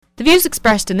The views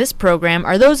expressed in this program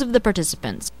are those of the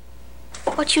participants.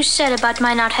 What you said about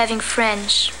my not having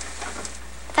friends,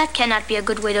 that cannot be a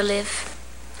good way to live.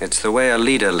 It's the way a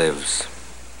leader lives,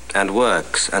 and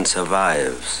works, and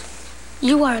survives.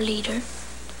 You are a leader.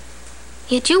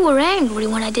 Yet you were angry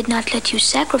when I did not let you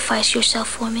sacrifice yourself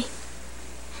for me.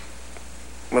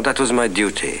 Well, that was my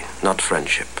duty, not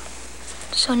friendship.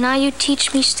 So now you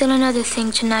teach me still another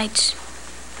thing tonight.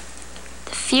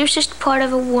 The fiercest part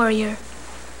of a warrior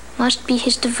must be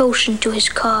his devotion to his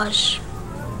cause.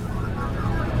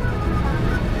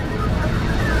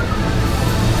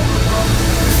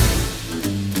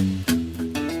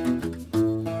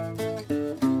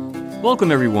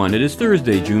 Welcome, everyone. It is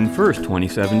Thursday, June 1st,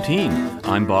 2017.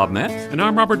 I'm Bob Metz. And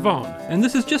I'm Robert Vaughn. And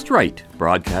this is Just Right,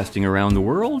 broadcasting around the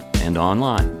world and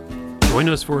online. Join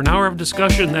us for an hour of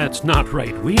discussion that's not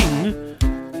right-wing.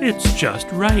 It's just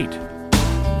right.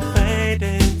 Fade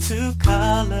into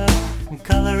color and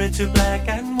color into black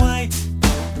and white.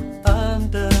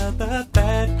 Under the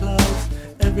bedclothes,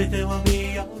 everything will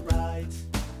be alright.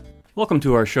 Welcome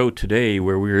to our show today,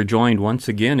 where we are joined once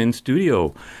again in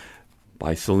studio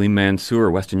by Salim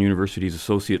Mansur, Western University's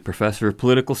Associate Professor of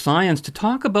Political Science, to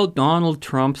talk about Donald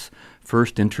Trump's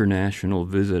first international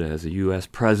visit as a U.S.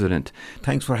 president.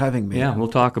 Thanks for having me. Yeah, we'll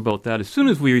talk about that as soon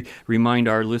as we remind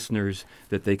our listeners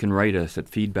that they can write us at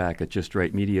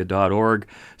feedback@justrightmedia.org,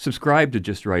 subscribe to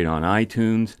Just Right on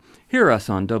iTunes, hear us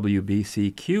on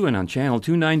WBCQ and on Channel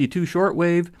 292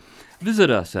 shortwave.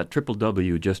 Visit us at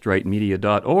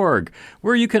www.justrightmedia.org,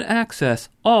 where you can access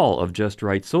all of Just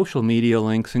Right's social media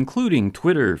links, including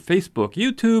Twitter, Facebook,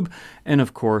 YouTube, and,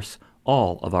 of course,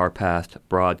 all of our past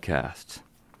broadcasts.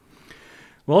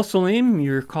 Well, Salim,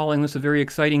 you're calling this a very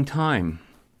exciting time.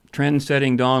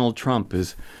 Trend-setting Donald Trump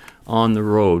is on the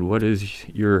road. What is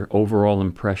your overall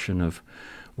impression of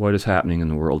what is happening in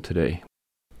the world today?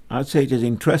 I'd say it is an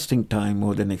interesting time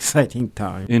more than exciting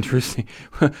time. Interesting.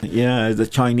 Yeah, as the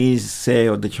Chinese say,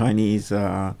 or the Chinese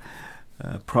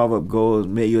proverb goes,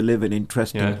 may you live in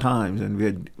interesting times,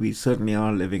 and we certainly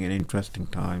are living in interesting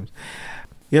times.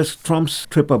 Yes, Trump's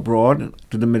trip abroad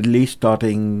to the Middle East,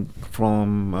 starting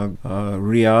from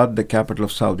Riyadh, the capital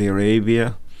of Saudi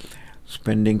Arabia,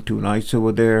 spending 2 nights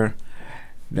over there,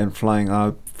 then flying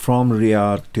out from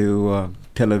Riyadh to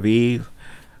Tel Aviv,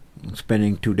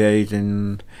 spending 2 days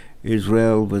in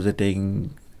Israel,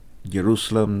 visiting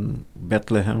Jerusalem,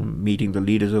 Bethlehem, meeting the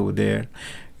leaders over there,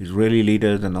 Israeli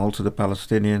leaders and also the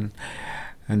Palestinian,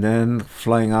 and then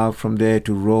flying out from there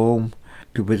to Rome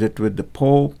to visit with the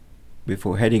Pope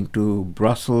before heading to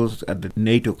Brussels at the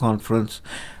NATO conference,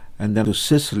 and then to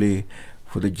Sicily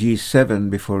for the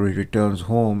G7 before he returns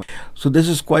home. So this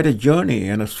is quite a journey,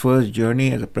 and his first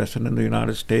journey as a president of the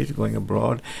United States going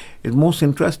abroad is most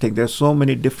interesting. There's so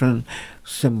many different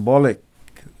symbolic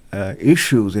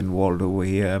issues involved over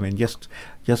here. I mean, just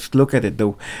look at it.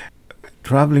 Though,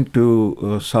 traveling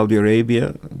to Saudi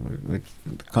Arabia, the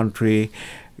country,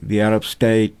 the Arab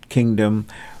state kingdom,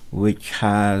 which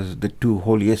has the 2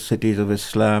 holiest cities of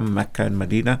Islam, Mecca and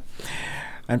Medina,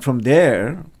 and from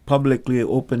there, publicly,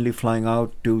 openly flying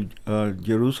out to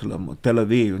Jerusalem, Tel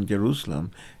Aviv and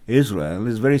Jerusalem, Israel,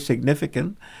 is very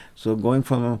significant. So going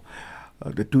from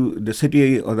the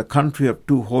city or the country of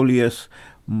 2 holiest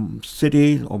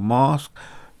cities or mosques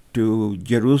to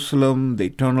Jerusalem, the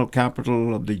eternal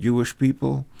capital of the Jewish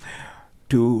people,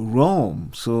 to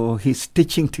Rome. So he's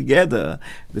stitching together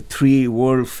the 3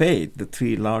 world faith, the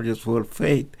 3 largest world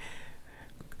faith,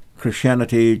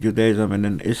 Christianity, Judaism, and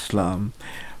then Islam.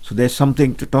 So there's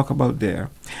something to talk about there.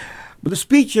 But the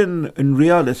speech in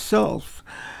Riyadh itself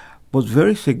was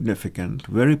very significant,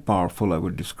 very powerful, I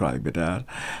would describe it as.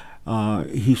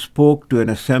 He spoke to an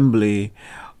assembly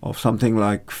of something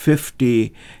like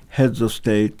 50 heads of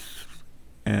states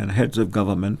and heads of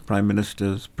government, prime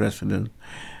ministers, presidents,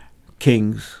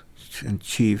 kings and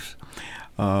chiefs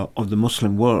of the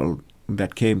Muslim world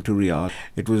that came to Riyadh.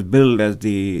 It was billed as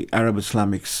the Arab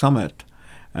Islamic Summit.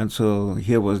 And so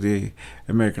here was the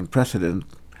American president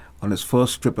on his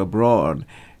first trip abroad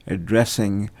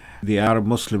addressing the Arab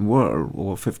Muslim world,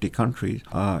 over 50 countries,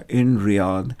 in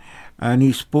Riyadh. And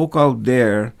he spoke out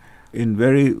there in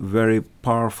very, very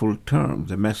powerful terms,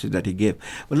 the message that he gave.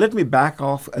 But let me back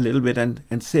off a little bit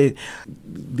and say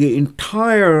the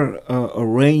entire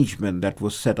arrangement that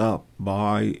was set up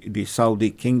by the Saudi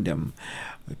kingdom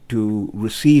to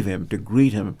receive him, to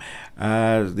greet him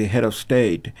as the head of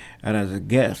state and as a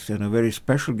guest, and a very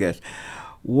special guest,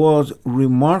 was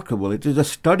remarkable. It is a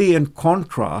study in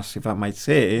contrast, if I might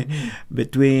say,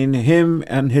 between him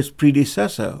and his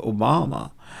predecessor,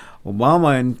 Obama.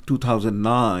 Obama in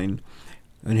 2009,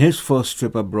 in his first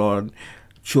trip abroad,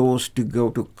 chose to go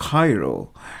to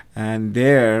Cairo. And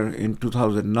there, in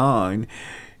 2009,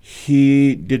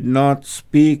 he did not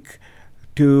speak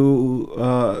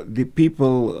to the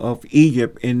people of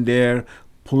Egypt in their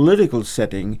political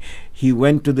setting. He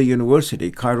went to the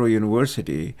university, Cairo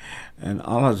University and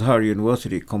Al-Azhar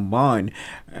University combined,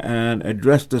 and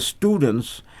addressed the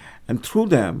students, and through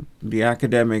them, the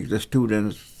academics, the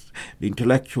students, the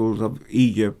intellectuals of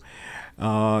Egypt.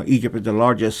 Egypt is the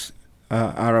largest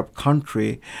Arab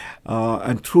country,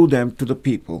 and through them to the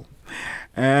people.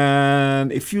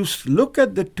 And if you look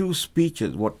at the two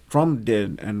speeches, what Trump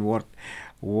did and what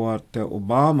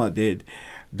Obama did,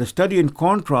 the study in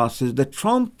contrast is that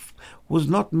Trump was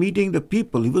not meeting the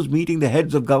people. He was meeting the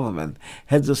heads of government,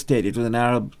 heads of state. It was an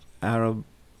Arab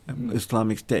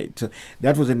Islamic state. So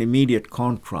that was an immediate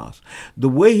contrast. The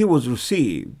way he was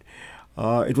received,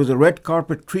 it was a red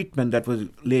carpet treatment that was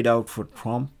laid out for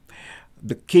Trump.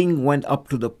 The king went up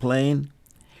to the plane.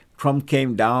 Trump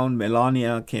came down,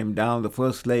 Melania came down, the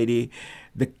First Lady.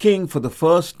 The king, for the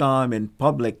first time in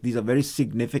public, these are very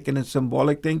significant and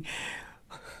symbolic things,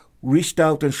 reached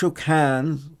out and shook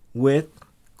hands with,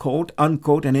 quote,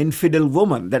 unquote, an infidel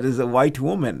woman, that is a white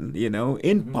woman,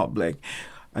 in public.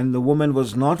 And the woman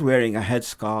was not wearing a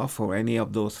headscarf or any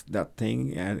of that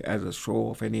thing as a show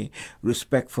of any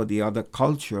respect for the other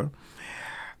culture.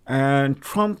 And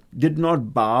Trump did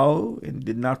not bow and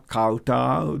did not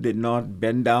kowtow, did not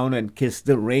bend down and kiss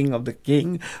the ring of the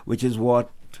king, which is what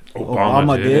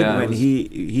Obama did when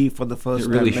he for the first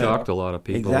time. It really shocked a lot of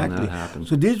people when that happened.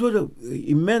 So these were the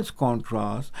immense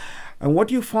contrasts. And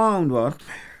what you found was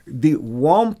the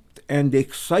warmth and the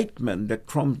excitement that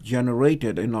Trump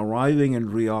generated in arriving in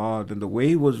Riyadh and the way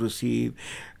he was received.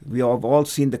 We have all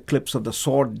seen the clips of the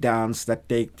sword dance that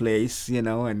take place,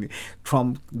 and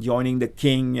Trump joining the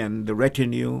king and the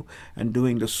retinue and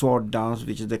doing the sword dance,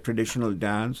 which is the traditional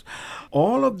dance.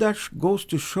 All of that goes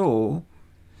to show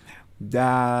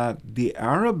that the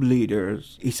Arab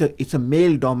leaders, it's a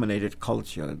male-dominated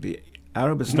culture. The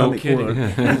Arab Islamic world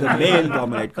is a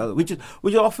male-dominated culture, which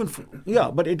is often,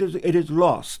 but it is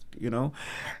lost,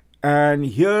 And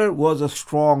here was a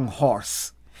strong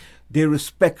horse. They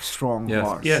respect strong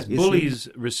horse. Yes, bullies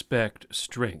respect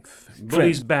strength.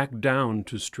 Bullies back down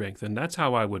to strength, and that's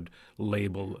how I would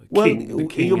label the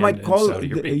king you might call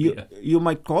Saudi Arabia. You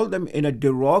might call them in a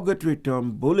derogatory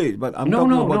term bullies, but I'm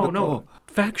talking about no.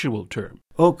 Factual term.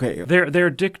 Okay. They're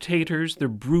dictators, they're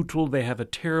brutal, they have a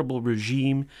terrible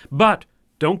regime, but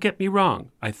don't get me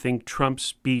wrong, I think Trump's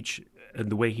speech and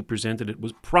the way he presented it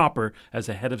was proper as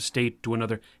a head of state to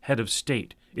another head of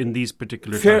state in these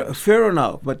particular times. Fair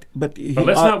enough, but let's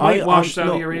not whitewash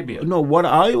Saudi Arabia. No, what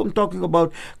I am talking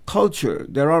about culture.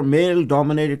 There are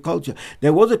male-dominated culture.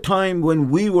 There was a time when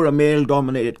we were a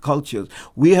male-dominated culture.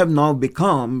 We have now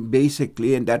become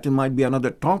basically, and that might be another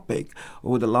topic,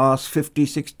 over the last 50,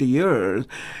 60 years,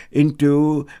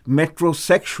 into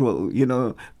metrosexual,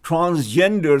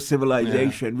 transgender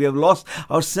civilization. Yeah. We have lost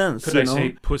our sense. Could I say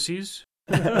pussies?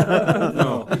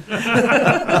 No.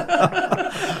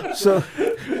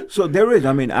 So there is,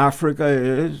 Africa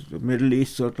is, the Middle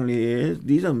East certainly is.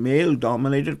 These are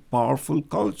male-dominated, powerful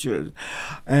cultures,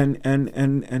 and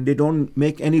they don't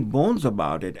make any bones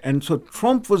about it. And so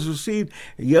Trump was received,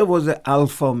 here was an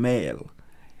alpha male.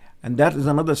 And that is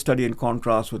another study in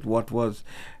contrast with what was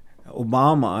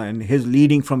Obama and his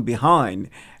leading from behind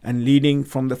and leading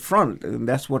from the front. And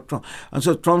that's what Trump... And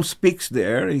so Trump speaks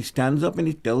there, he stands up and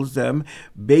he tells them,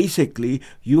 basically,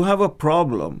 you have a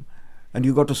problem. And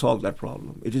you got to solve that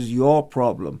problem. It is your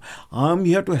problem. I'm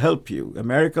here to help you.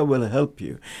 America will help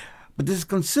you. But this is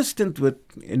consistent with,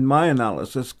 in my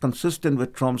analysis, consistent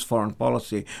with Trump's foreign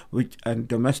policy and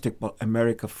domestic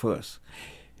America first.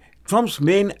 Trump's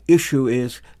main issue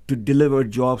is to deliver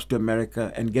jobs to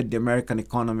America and get the American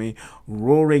economy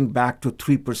roaring back to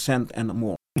 3% and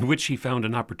more. Which he found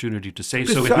an opportunity to say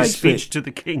so in his speech to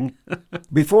the king.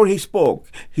 Before he spoke,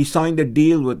 he signed a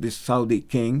deal with the Saudi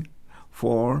king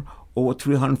for over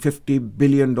 $350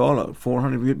 billion,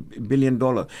 $400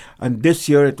 billion. And this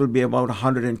year it will be about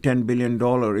 $110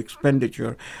 billion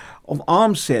expenditure of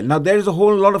arms sale. Now, there is a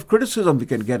whole lot of criticism we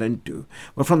can get into.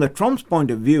 But from the Trump's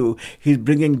point of view, he's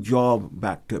bringing job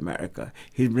back to America.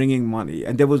 He's bringing money.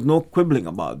 And there was no quibbling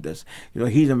about this.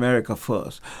 He's America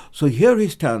first. So here he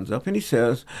stands up and he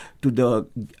says to the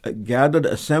gathered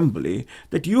assembly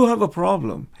that you have a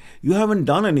problem. You haven't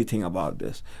done anything about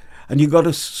this. And you got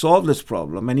to solve this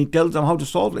problem. And he tells them how to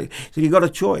solve it. So you got a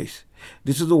choice.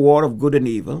 This is a war of good and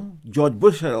evil. George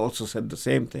Bush had also said the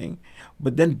same thing.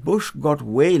 But then Bush got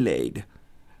waylaid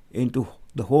into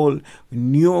the whole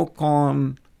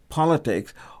neocon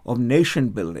politics of nation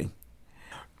building.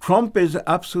 Trump is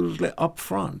absolutely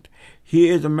upfront. He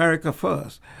is America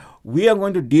first. We are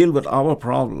going to deal with our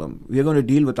problem. We are going to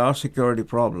deal with our security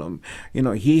problem.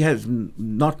 He has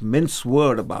not minced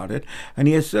word about it, and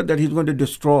he has said that he's going to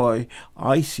destroy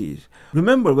ISIS.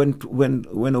 Remember when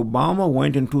Obama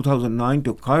went in 2009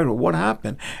 to Cairo, what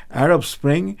happened? Arab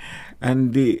Spring,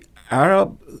 and the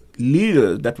Arab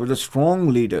leaders that were the strong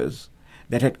leaders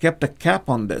that had kept a cap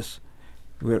on this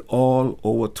were all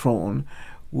overthrown,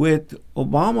 with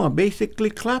Obama basically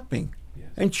clapping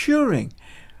and cheering.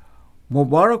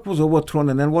 Mubarak was overthrown,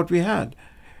 and then what we had?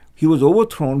 He was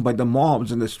overthrown by the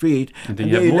mobs in the street, and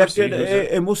they elected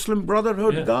a Muslim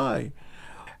Brotherhood guy.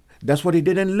 That's what he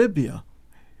did in Libya.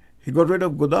 He got rid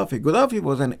of Gaddafi. Gaddafi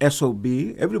was an SOB,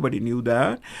 everybody knew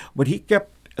that, but he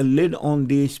kept a lid on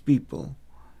these people.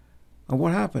 And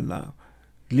what happened now?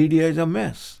 Libya is a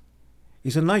mess.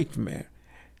 It's a nightmare.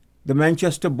 The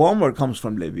Manchester bomber comes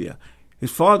from Libya.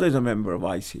 His father is a member of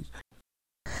ISIS.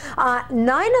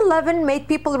 9/11 made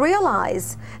people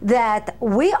realize that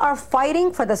we are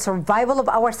fighting for the survival of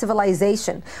our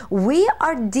civilization. We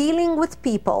are dealing with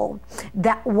people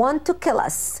that want to kill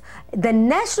us. The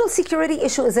national security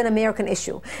issue is an American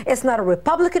issue. It's not a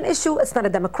Republican issue. It's not a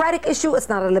Democratic issue. It's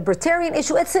not a libertarian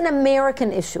issue. It's an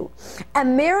American issue.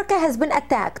 America has been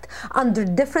attacked under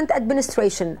different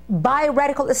administration by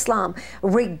radical Islam,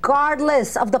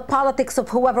 regardless of the politics of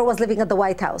whoever was living at the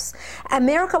White House.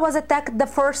 America was attacked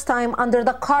the first time under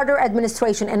the Carter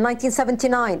administration in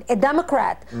 1979, a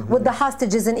Democrat with the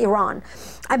hostages in Iran.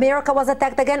 America was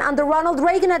attacked again under Ronald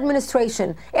Reagan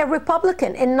administration, a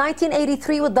Republican, in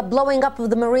 1983 with the blowing up of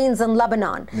the Marines in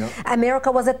Lebanon. America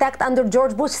was attacked under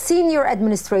George Bush Sr.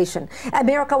 administration.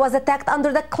 America was attacked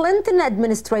under the Clinton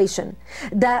administration.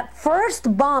 The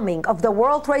first bombing of the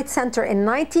World Trade Center in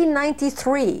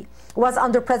 1993 was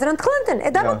under President Clinton,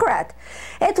 a Democrat.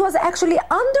 It was actually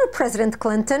under President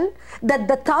Clinton that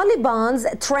the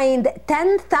Taliban trained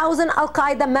 10,000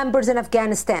 Al-Qaeda members in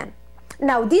Afghanistan.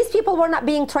 Now, these people were not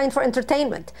being trained for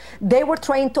entertainment. They were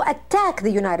trained to attack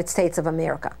the United States of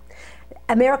America.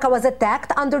 America was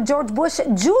attacked under George Bush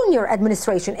Jr.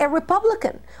 administration, a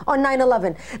Republican, on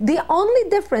 9/11. The only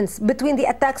difference between the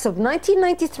attacks of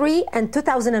 1993 and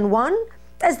 2001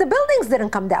 is the buildings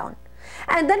didn't come down.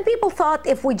 And then people thought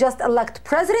if we just elect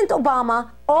President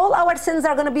Obama, all our sins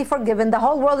are going to be forgiven. The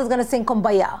whole world is going to sing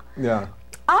Kumbaya.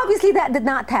 Obviously, that did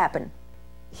not happen.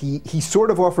 He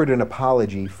sort of offered an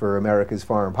apology for America's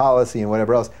foreign policy and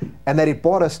whatever else, and that it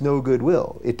bought us no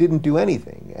goodwill. It didn't do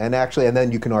anything. And actually, and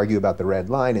then you can argue about the red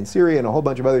line in Syria and a whole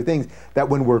bunch of other things, that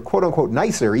when we're quote unquote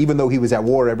nicer, even though he was at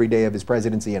war every day of his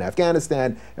presidency in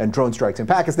Afghanistan and drone strikes in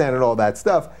Pakistan and all that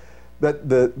stuff, that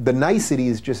the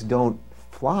niceties just don't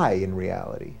fly in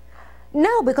reality.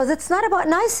 No, because it's not about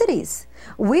niceties.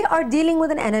 We are dealing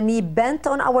with an enemy bent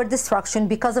on our destruction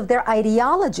because of their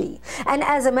ideology. And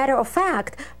as a matter of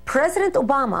fact, President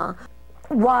Obama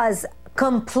was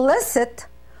complicit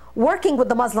working with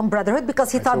the Muslim Brotherhood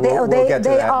because he thought they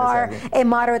are a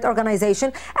moderate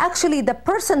organization. Actually, the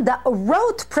person that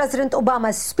wrote President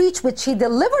Obama's speech, which he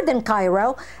delivered in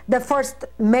Cairo, the first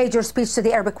major speech to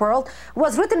the Arabic world,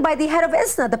 was written by the head of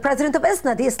ISNA, the president of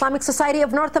ISNA, the Islamic Society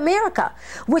of North America,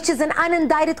 which is an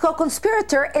unindicted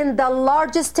co-conspirator in the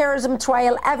largest terrorism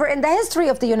trial ever in the history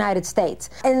of the United States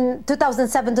in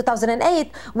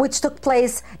 2007-2008, which took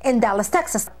place in Dallas,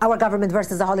 Texas, our government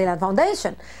versus the Holy Land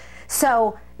Foundation.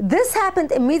 So this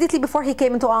happened immediately before he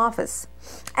came into office.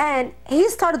 And he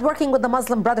started working with the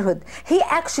Muslim Brotherhood. He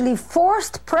actually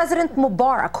forced President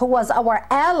Mubarak, who was our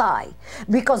ally,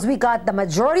 because we got the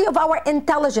majority of our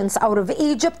intelligence out of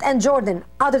Egypt and Jordan,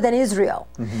 other than Israel.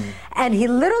 And he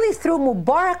literally threw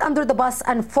Mubarak under the bus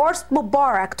and forced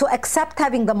Mubarak to accept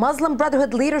having the Muslim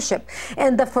Brotherhood leadership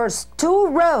in the first two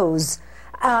rows,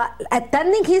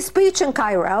 attending his speech in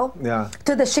Cairo,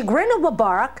 to the chagrin of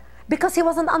Mubarak, because he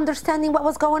wasn't understanding what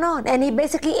was going on. And he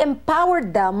basically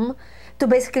empowered them to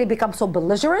basically become so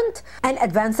belligerent and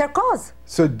advance their cause.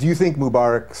 So do you think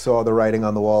Mubarak saw the writing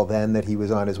on the wall then, that he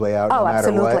was on his way out no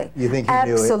matter what? You think he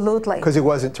knew it? Absolutely. Because it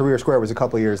wasn't, Tahrir Square was a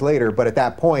couple of years later, but at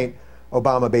that point,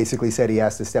 Obama basically said he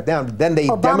has to step down. Then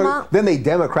they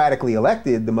democratically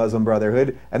elected the Muslim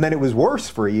Brotherhood, and then it was worse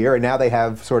for a year, and now they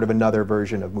have sort of another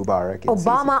version of Mubarak.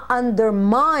 Obama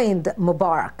undermined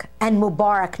Mubarak, and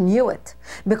Mubarak knew it,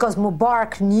 because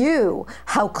Mubarak knew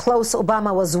how close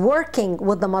Obama was working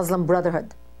with the Muslim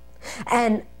Brotherhood.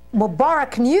 And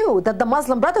Mubarak knew that the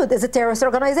Muslim Brotherhood is a terrorist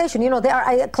organization. They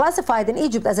are classified in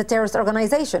Egypt as a terrorist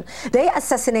organization. They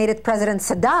assassinated President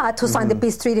Sadat, who signed the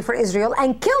peace treaty for Israel,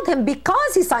 and killed him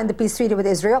because he signed the peace treaty with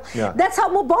Israel. Yeah. That's how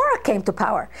Mubarak came to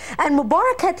power. And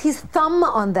Mubarak had his thumb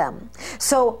on them.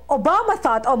 So Obama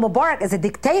thought, Mubarak is a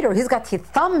dictator. He's got his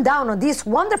thumb down on these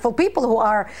wonderful people who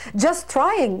are just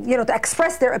trying, to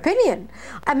express their opinion.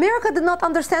 America did not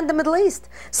understand the Middle East.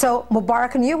 So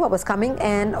Mubarak knew what was coming,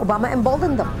 and Obama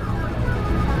emboldened them.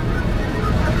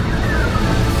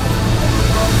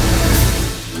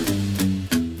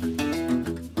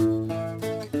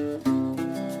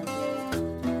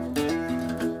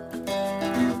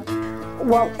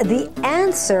 Well, the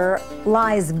answer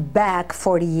lies back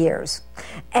 40 years.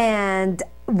 And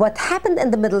what happened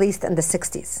in the Middle East in the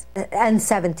 60s and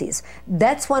 70s,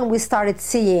 that's when we started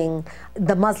seeing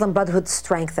the Muslim Brotherhood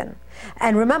strengthen.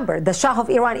 And remember, the Shah of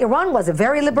Iran was a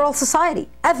very liberal society.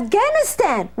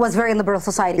 Afghanistan was a very liberal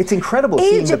society. It's incredible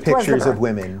seeing the pictures of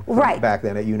women right. back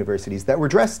then at universities that were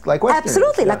dressed like Westerners.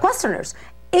 Absolutely, like Westerners.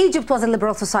 Egypt was a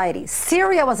liberal society.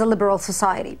 Syria was a liberal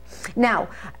society. Now,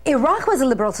 Iraq was a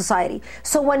liberal society.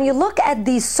 So when you look at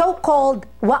these so-called,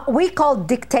 what we call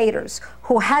dictators,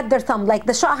 who had their thumb, like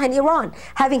the Shah in Iran,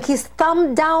 having his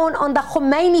thumb down on the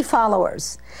Khomeini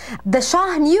followers, the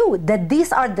Shah knew that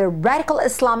these are the radical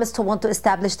Islamists who want to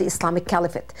establish the Islamic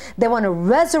Caliphate. They want to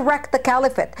resurrect the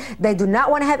Caliphate. They do not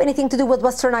want to have anything to do with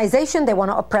westernization. They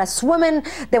want to oppress women.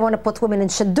 They want to put women in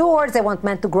chadors. They want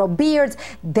men to grow beards.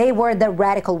 They were the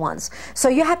radical ones. So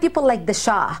you have people like the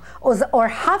Shah or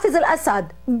Hafiz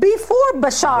al-Assad before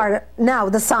Bashar, now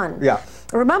the son. Yeah.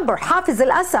 Remember, Hafiz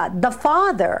al-Assad, the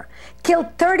father,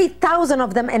 killed 30,000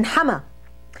 of them in Hama,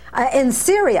 in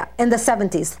Syria in the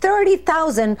 70s.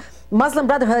 30,000 Muslim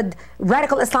Brotherhood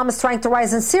radical Islamists trying to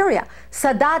rise in Syria.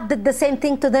 Sadat did the same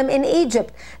thing to them in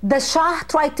Egypt. The Shah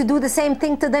tried to do the same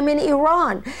thing to them in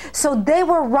Iran. So they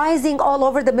were rising all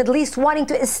over the Middle East, wanting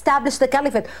to establish the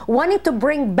caliphate, wanting to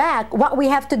bring back what we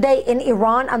have today in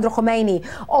Iran under Khomeini,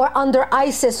 or under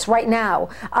ISIS right now,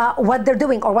 what they're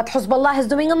doing, or what Hezbollah is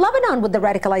doing in Lebanon with the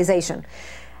radicalization.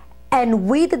 And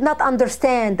we did not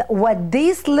understand what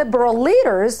these liberal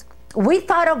leaders, we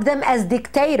thought of them as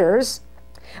dictators,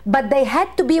 but they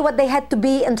had to be what they had to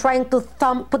be in trying to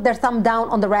put their thumb down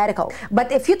on the radical.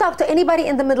 But if you talk to anybody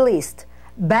in the Middle East,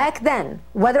 back then,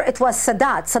 whether it was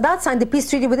Sadat signed the peace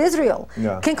treaty with Israel.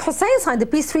 Yeah. King Hussein signed the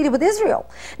peace treaty with Israel.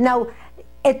 Now,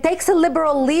 it takes a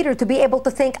liberal leader to be able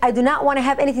to think, I do not want to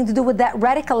have anything to do with that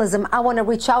radicalism. I want to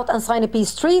reach out and sign a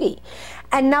peace treaty.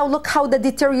 And now look how the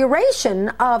deterioration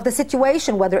of the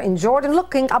situation, whether in Jordan,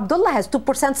 look, King Abdullah has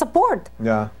 2% support.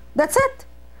 Yeah. That's it.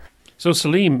 So,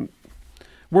 Salim,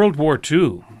 World War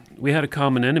II, we had a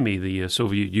common enemy, the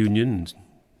Soviet Union,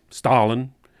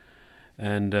 Stalin,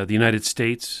 and the United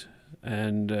States,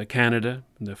 and Canada,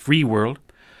 the free world,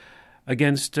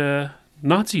 against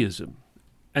Nazism.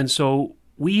 And so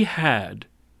we had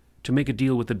to make a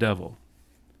deal with the devil.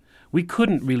 We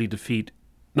couldn't really defeat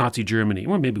Nazi Germany,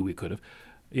 or maybe we could have,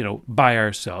 by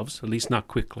ourselves, at least not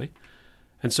quickly.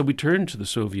 And so we turned to the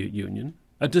Soviet Union,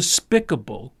 a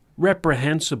despicable,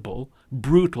 reprehensible,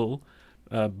 brutal,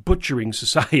 butchering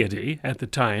society at the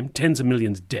time, tens of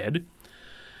millions dead.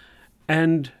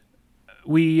 And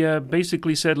we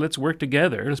basically said, let's work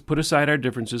together, let's put aside our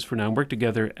differences for now and work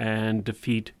together and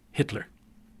defeat Hitler.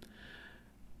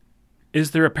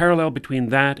 Is there a parallel between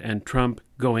that and Trump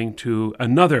going to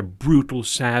another brutal,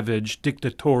 savage,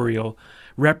 dictatorial,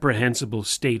 reprehensible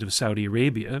state of Saudi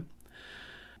Arabia,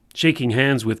 shaking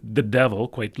hands with the devil,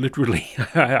 quite literally,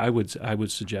 I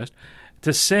would suggest,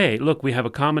 to say, look, we have a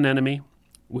common enemy,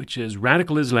 which is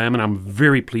radical Islam, and I'm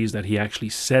very pleased that he actually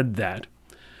said that,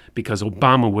 because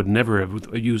Obama would never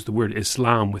have used the word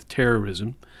Islam with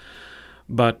terrorism,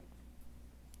 but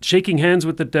shaking hands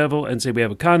with the devil and say we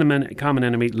have a common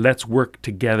enemy, let's work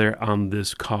together on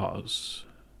this cause.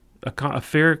 A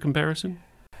fair comparison?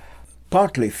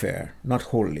 Partly fair, not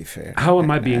wholly fair. How am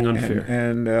I being unfair?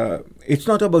 And it's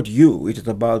not about you; it is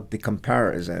about the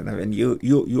comparison. I mean,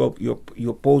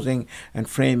 you're posing and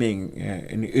framing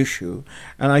an issue,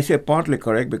 and I say partly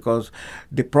correct because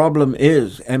the problem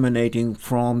is emanating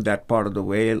from that part of the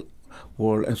world,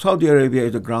 and Saudi Arabia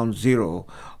is the ground zero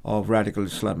of radical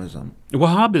Islamism.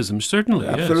 Wahhabism, certainly.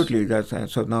 Absolutely.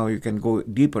 Yes. So now you can go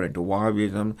deeper into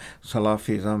Wahhabism,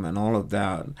 Salafism, and all of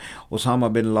that.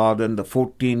 Osama bin Laden, the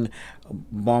 14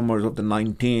 bombers of the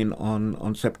 19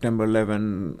 on September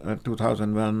 11,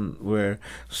 2001 were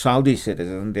Saudi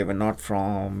citizens. They were not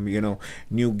from,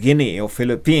 New Guinea or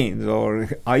Philippines or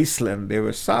Iceland. They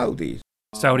were Saudis.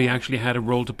 Saudi actually had a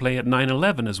role to play at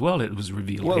 9/11 as well, it was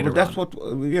revealed Well, later but that's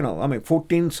on. what,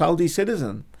 14 Saudi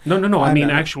citizens. No. I mean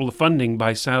actual funding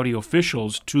by Saudi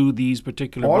officials to these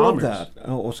particular All bombers. of that.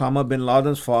 Osama bin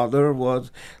Laden's father was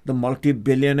the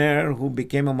multi-billionaire who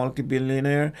became a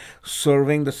multi-billionaire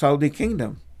serving the Saudi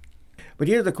kingdom. But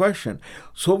here's the question.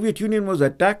 Soviet Union was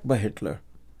attacked by Hitler.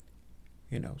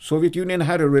 Soviet Union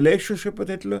had a relationship with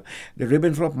Hitler, the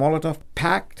Ribbentrop-Molotov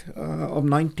Pact of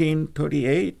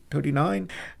 1938, 39,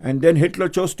 and then Hitler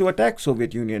chose to attack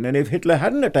Soviet Union. And if Hitler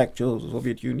hadn't attacked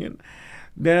Soviet Union,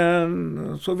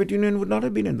 then Soviet Union would not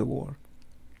have been in the war.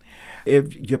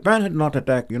 If Japan had not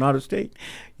attacked the United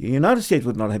States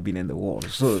would not have been in the war.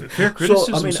 So fair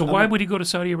criticism. So why would he go to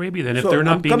Saudi Arabia then if they're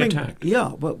not being attacked?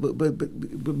 Yeah,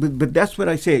 but that's what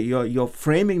I say. You're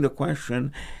framing the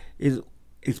question is.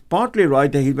 It's partly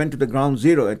right that he went to the ground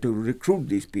zero to recruit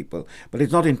these people, but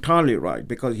it's not entirely right,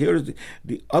 because here's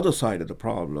the other side of the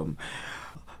problem.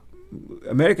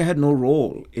 America had no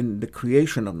role in the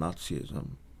creation of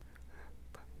Nazism,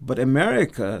 but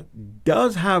America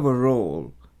does have a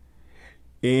role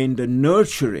in the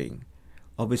nurturing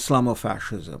of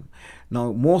Islamofascism.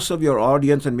 Now, most of your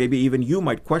audience, and maybe even you,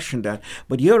 might question that,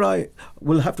 but here I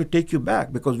will have to take you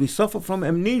back, because we suffer from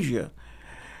amnesia.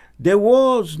 There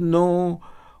was no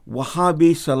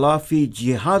Wahhabi Salafi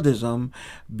jihadism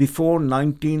before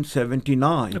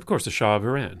 1979. Of course, the Shah of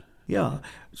Iran. Yeah.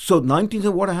 So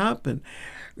what happened?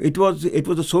 It was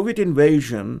the Soviet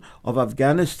invasion of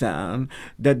Afghanistan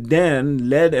that then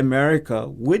led America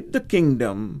with the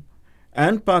kingdom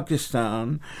and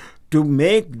Pakistan to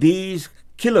make these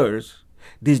killers,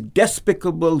 these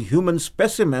despicable human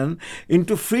specimen,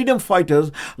 into freedom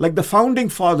fighters like the founding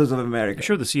fathers of America.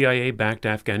 Sure, the CIA backed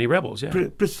Afghani rebels, yeah.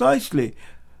 Precisely.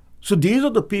 So these are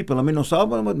the people.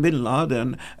 Osama bin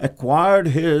Laden acquired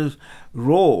his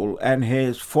role and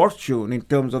his fortune in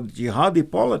terms of jihadi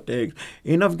politics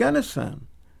in Afghanistan.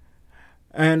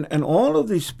 And all of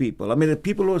these people, the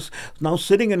people who are now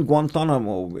sitting in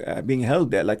Guantanamo being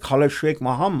held there, like Khalid Sheikh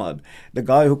Mohammed, the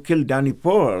guy who killed Danny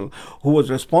Pearl, who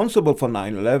was responsible for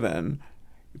 9/11,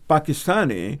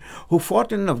 Pakistani, who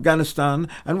fought in Afghanistan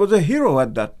and was a hero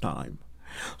at that time.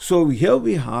 So here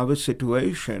we have a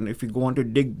situation, if we go on to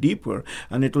dig deeper,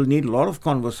 and it will need a lot of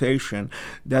conversation,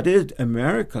 that is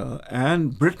America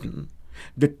and Britain,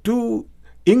 the two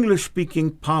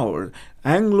English-speaking powers,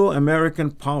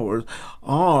 Anglo-American powers,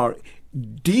 are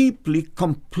deeply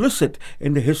complicit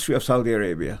in the history of Saudi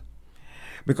Arabia.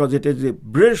 Because it is the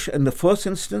British in the first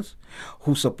instance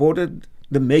who supported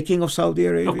the making of Saudi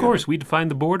Arabia. Of course, we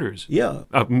defined the borders. Yeah.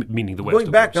 Meaning the West,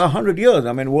 going back 100 years,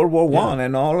 World War I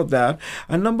and all of that.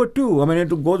 And number two, it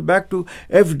goes back to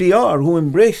FDR, who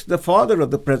embraced the father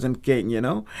of the present king,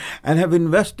 and have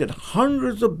invested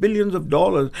hundreds of billions of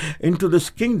dollars into this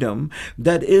kingdom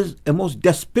that is a most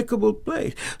despicable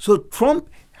place. So Trump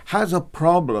has a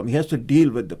problem. He has to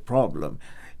deal with the problem.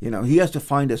 He has to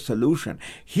find a solution.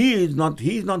 He's not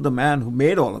the man who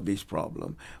made all of these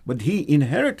problems, but he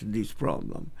inherited these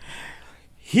problems.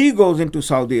 He goes into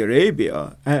Saudi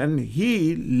Arabia and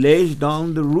he lays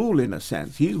down the rule in a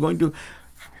sense. He's going to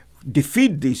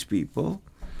defeat these people.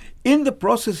 In the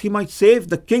process, he might save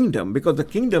the kingdom because the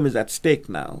kingdom is at stake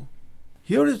now.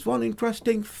 Here is one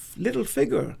interesting little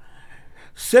figure.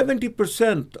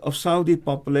 70% of Saudi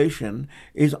population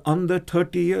is under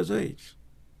 30 years age.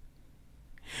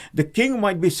 The king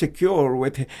might be secure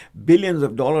with billions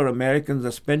of dollars Americans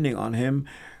are spending on him,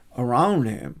 around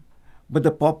him. But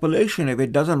the population, if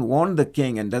it doesn't want the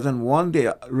king and doesn't want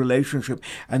the relationship,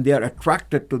 and they are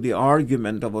attracted to the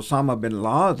argument of Osama bin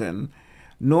Laden,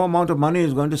 no amount of money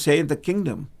is going to save the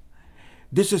kingdom.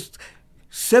 This is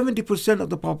 70% of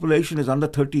the population is under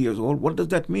 30 years old. What does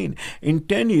that mean? In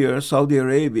 10 years, Saudi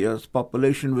Arabia's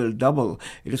population will double.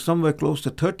 It is somewhere close to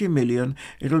 30 million.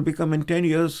 It will become in 10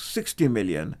 years 60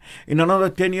 million. In another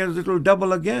 10 years, it will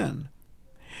double again.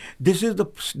 This is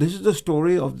the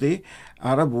story of the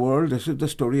Arab world. This is the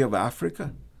story of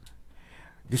Africa.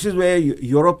 This is where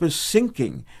Europe is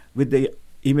sinking with the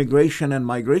immigration and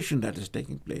migration that is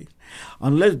taking place.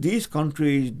 Unless these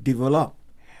countries develop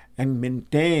and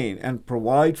maintain and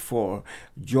provide for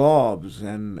jobs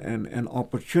and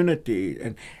opportunity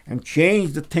and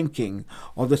change the thinking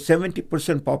of the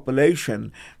 70%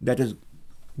 population that is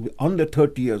under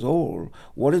 30 years old,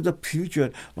 what is the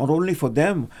future not only for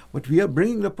them, but we are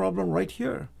bringing the problem right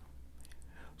here.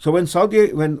 So when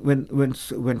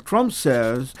Trump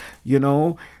says,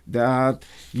 that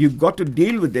you've got to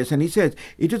deal with this, and he says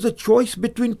it is a choice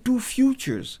between two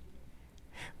futures.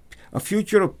 A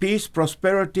future of peace,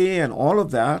 prosperity, and all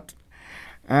of that,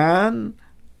 and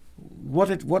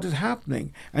what is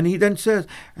happening. And he then says,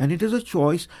 and it is a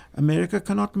choice America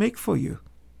cannot make for you.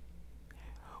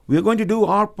 We are going to do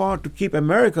our part to keep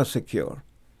America secure.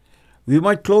 We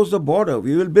might close the border.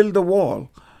 We will build the wall.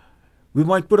 We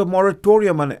might put a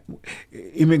moratorium on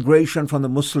immigration from the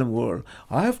Muslim world.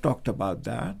 I have talked about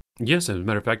that. Yes, as a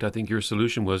matter of fact, I think your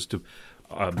solution was to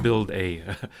build a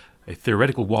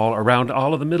theoretical wall around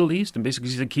all of the Middle East and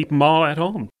basically to keep them all at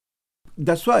home.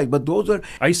 That's right, but those are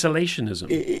isolationism,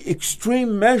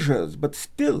 extreme measures. But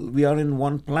still, we are in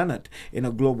one planet in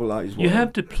a globalized world. You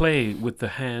have to play with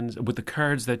the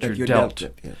cards that you're dealt.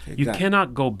 Yes, exactly. You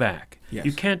cannot go back. Yes.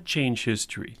 You can't change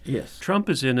history. Yes. Trump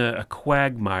is in a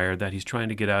quagmire that he's trying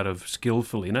to get out of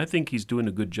skillfully, and I think he's doing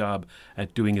a good job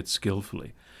at doing it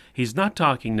skillfully. He's not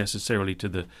talking necessarily to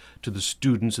the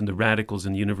students and the radicals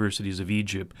in the universities of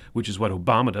Egypt, which is what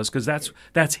Obama does, because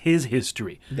that's his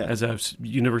history as a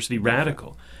university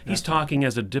radical. He's talking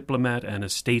as a diplomat and a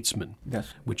statesman,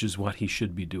 which is what he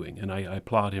should be doing, and I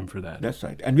applaud him for that. That's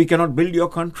right. And we cannot build your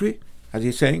country, as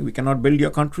he's saying, we cannot build your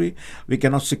country. We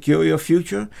cannot secure your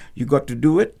future. You got to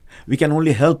do it. We can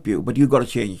only help you, but you got to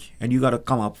change, and you got to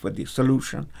come up with the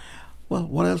solution. Well,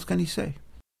 what else can he say?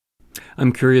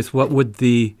 I'm curious, what would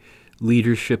the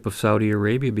leadership of Saudi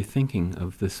Arabia be thinking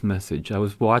of this message? I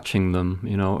was watching them,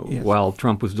 while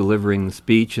Trump was delivering the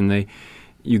speech, and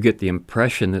you get the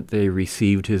impression that they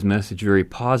received his message very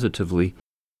positively.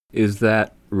 Is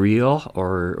that real,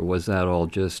 or was that all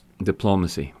just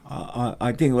diplomacy?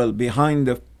 I think,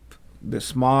 behind the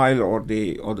smile or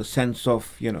the sense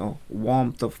of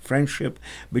warmth of friendship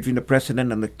between the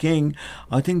president and the king,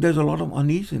 I think there's a lot of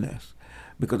uneasiness.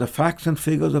 Because the facts and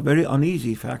figures are very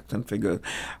uneasy facts and figures.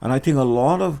 And I think a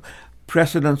lot of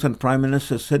presidents and prime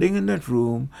ministers sitting in that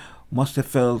room must have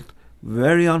felt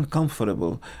very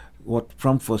uncomfortable what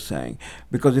Trump was saying.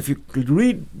 Because if you could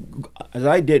read, as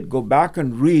I did, go back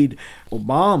and read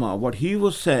Obama, what he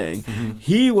was saying,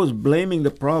 he was blaming the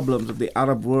problems of the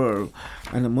Arab world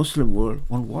and the Muslim world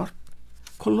on what?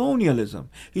 Colonialism.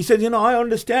 He said, I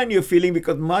understand your feeling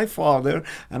because my father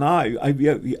and I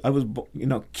was,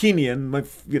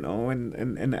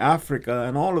 Kenyan, in Africa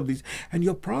and all of these, and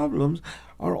your problems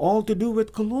are all to do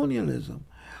with colonialism.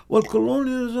 Well,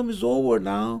 colonialism is over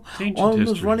now,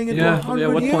 almost history. Running into 100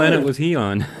 years. What planet was he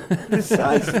on?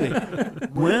 Precisely.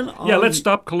 Let's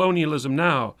stop colonialism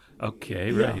now.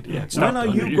 Okay, right. Yeah, when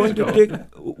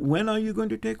are you going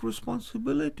to take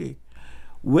responsibility?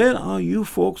 When are you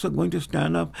folks going to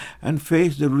stand up and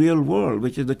face the real world,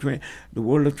 which is the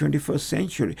world of 21st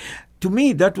century? To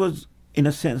me, that was, in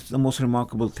a sense, the most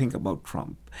remarkable thing about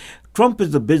Trump. Trump is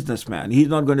the businessman. He's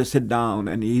not going to sit down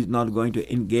and he's not going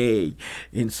to engage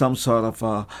in some sort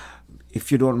of,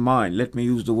 if you don't mind, let me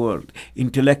use the word,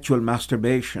 intellectual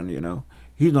masturbation,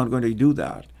 He's not going to do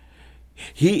that.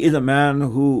 He is a man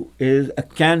who is a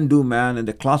can-do man in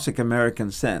the classic American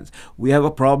sense. We have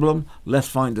a problem, let's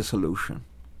find the solution.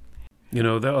 A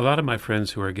lot of my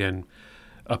friends who are, again,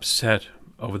 upset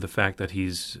over the fact that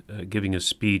he's giving a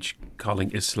speech calling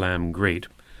Islam great,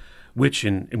 which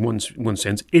in one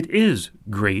sense, it is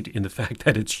great in the fact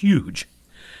that it's huge,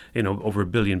 over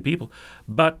 1 billion people.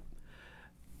 But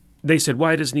they said,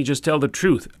 why doesn't he just tell the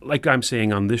truth, like I'm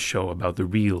saying on this show about the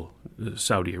real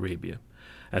Saudi Arabia,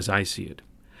 as I see it?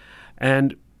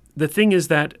 And the thing is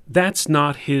that that's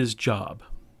not his job.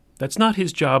 That's not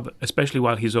his job, especially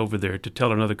while he's over there, to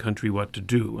tell another country what to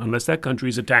do. Unless that country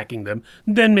is attacking them,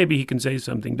 then maybe he can say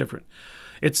something different.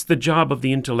 It's the job of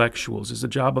the intellectuals. It's the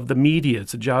job of the media.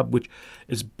 It's a job which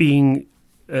is being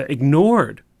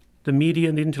ignored. The media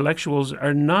and the intellectuals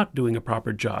are not doing a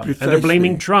proper job. Precisely. And they're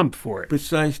blaming Trump for it.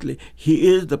 Precisely.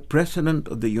 He is the President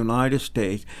of the United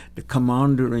States, the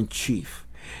Commander-in-Chief.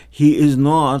 He is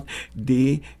not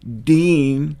the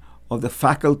Dean of the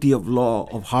Faculty of Law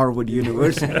of Harvard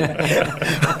University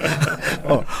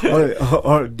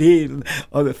or Dean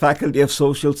of the Faculty of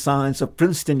Social Science of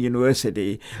Princeton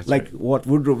University. That's like right. What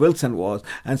Woodrow Wilson was,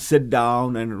 and sit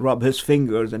down and rub his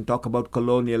fingers and talk about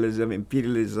colonialism,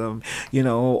 imperialism,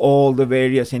 all the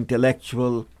various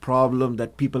intellectual problems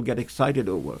that people get excited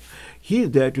over.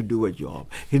 He's there to do a job.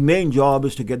 His main job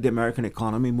is to get the American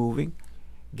economy moving,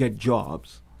 get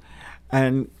jobs,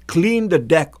 and clean the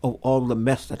deck of all the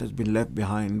mess that has been left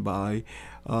behind by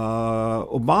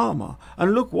Obama.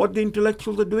 And look what the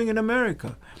intellectuals are doing in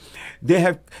America. They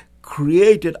have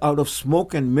created out of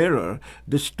smoke and mirror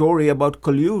the story about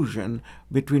collusion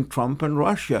between Trump and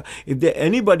Russia. If there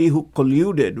anybody who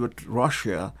colluded with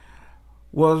Russia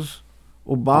was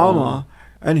Obama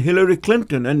and Hillary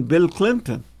Clinton and Bill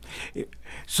Clinton.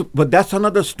 So, but that's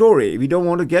another story. We don't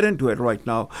want to get into it right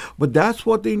now. But that's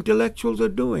what the intellectuals are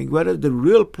doing, whereas the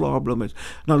real problem is...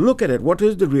 Now look at it. What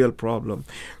is the real problem?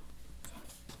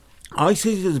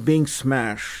 ISIS is being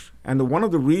smashed. And one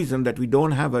of the reasons that we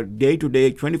don't have a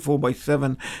day-to-day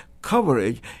 24/7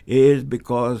 coverage is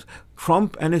because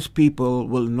Trump and his people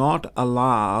will not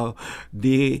allow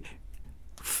the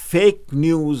fake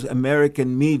news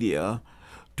American media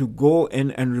to go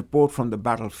in and report from the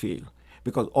battlefield,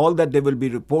 because all that they will be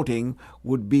reporting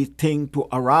would be things to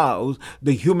arouse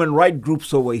the human rights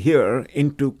groups over here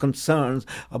into concerns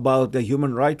about the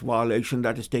human rights violation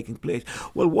that is taking place.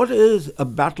 Well, what is a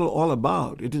battle all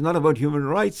about? It is not about human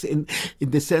rights in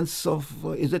the sense of,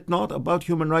 is it not about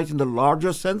human rights in the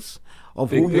larger sense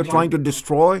of who you're trying to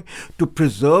destroy, to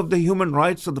preserve the human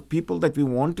rights of the people that we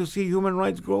want to see human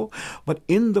rights grow? But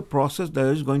in the process,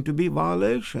 there is going to be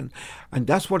violation. And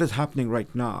that's what is happening right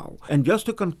now. And just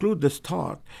to conclude this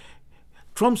thought,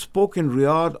 Trump spoke in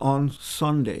Riyadh on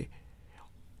Sunday.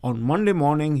 On Monday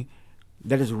morning,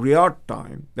 that is Riyadh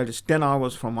time, that is 10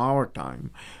 hours from our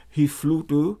time, he flew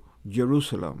to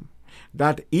Jerusalem.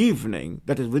 That evening,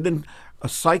 that is within a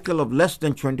cycle of less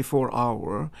than 24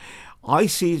 hours,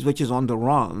 ISIS, which is on the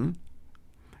run,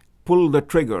 pulled the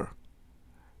trigger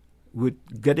with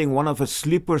getting one of his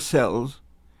sleeper cells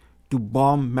to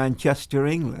bomb Manchester,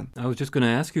 England. I was just going to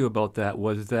ask you about that.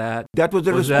 That was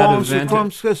the response to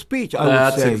Trump's speech, I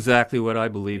would say. That's exactly what I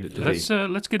believed it to be.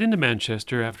 Let's get into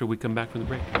Manchester after we come back from the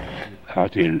break.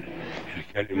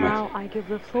 Now I give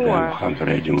the floor to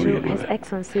His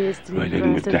Excellency the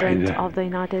President of the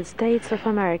United States of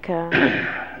America,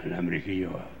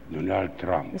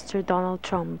 Mr. Donald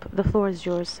Trump. The floor is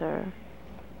yours, sir.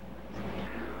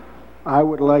 I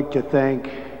would like to thank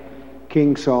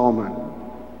King Solomon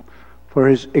for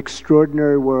his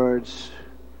extraordinary words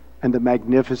and the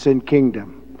magnificent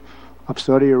kingdom of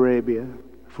Saudi Arabia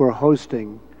for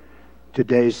hosting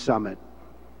today's summit.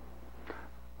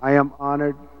 I am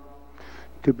honored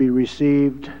to be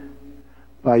received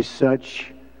by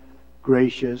such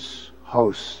gracious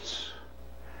hosts.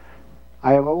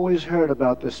 I have always heard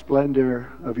about the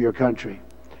splendor of your country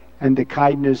and the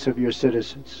kindness of your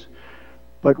citizens,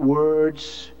 but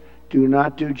words do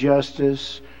not do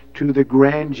justice to the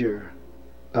grandeur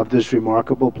of this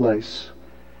remarkable place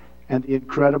and the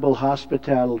incredible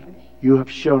hospitality you have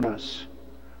shown us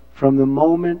from the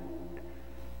moment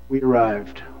we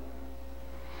arrived.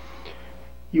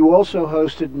 You also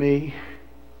hosted me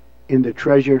in the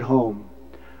treasured home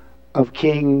of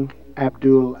King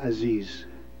Abdul Aziz,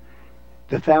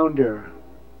 the founder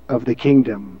of the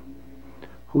kingdom,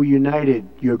 who united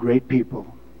your great people.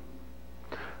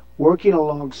 Working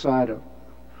alongside of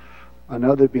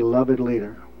another beloved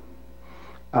leader,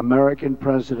 American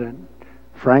President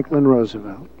Franklin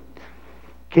Roosevelt,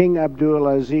 King Abdul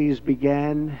Aziz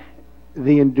began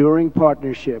the enduring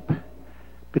partnership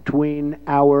between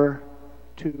our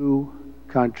two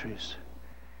countries.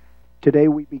 Today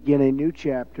we begin a new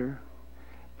chapter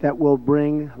that will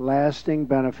bring lasting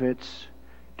benefits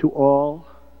to all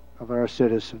of our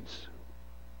citizens.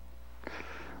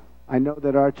 I know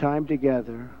that our time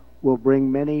together will bring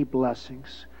many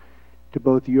blessings to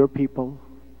both your people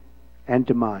and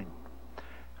to mine.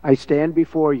 I stand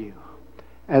before you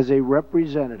as a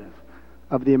representative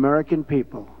of the American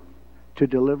people to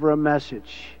deliver a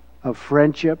message of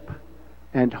friendship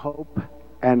and hope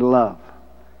and love.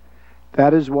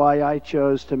 That is why I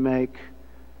chose to make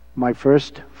my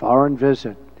first foreign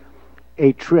visit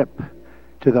a trip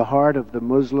to the heart of the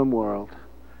Muslim world,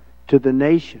 to the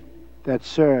nation that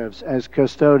serves as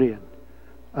custodian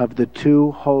of the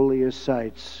two holiest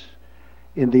sites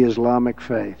in the Islamic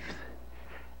faith.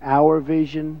 Our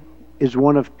vision is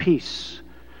one of peace,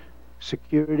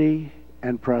 security,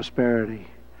 and prosperity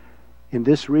in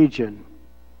this region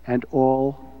and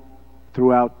all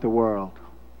throughout the world.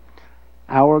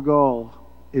 Our goal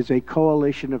is a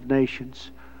coalition of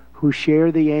nations who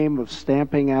share the aim of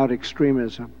stamping out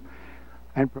extremism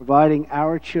and providing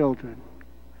our children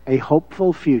a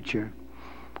hopeful future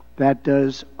that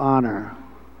does honor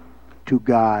to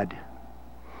God.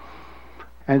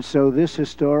 And so this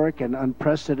historic and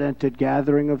unprecedented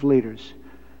gathering of leaders,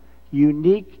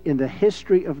 unique in the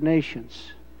history of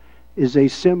nations, is a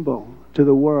symbol to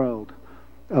the world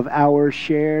of our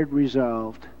shared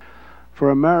resolve. For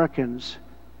Americans,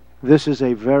 this is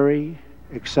a very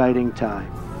exciting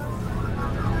time.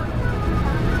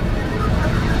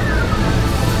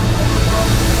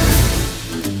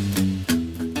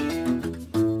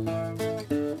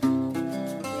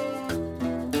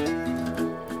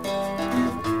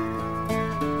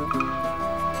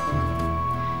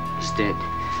 He's dead.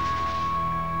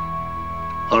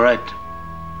 All right.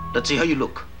 Let's see how you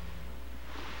look.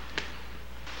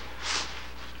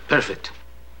 Perfect.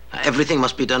 Everything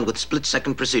must be done with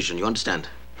split-second precision, you understand?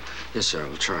 Yes, sir,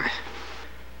 I'll try.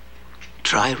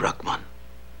 Try, Rahman.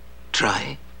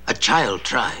 Try. A child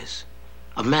tries.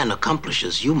 A man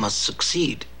accomplishes. You must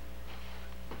succeed.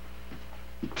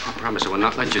 I promise I will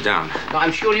not let you down. No,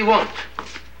 I'm sure you won't.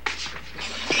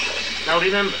 Now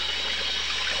remember,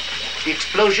 the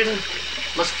explosion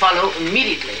must follow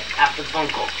immediately after the phone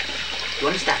call. You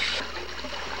understand?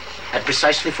 At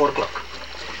precisely 4 o'clock.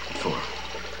 4.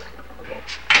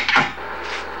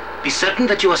 Be certain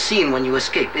that you are seen when you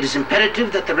escape. It is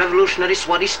imperative that the revolutionary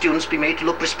Swati students be made to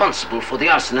look responsible for the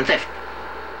arson and theft.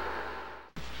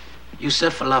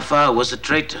 Yusuf Al-Afar was a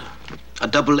traitor, a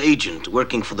double agent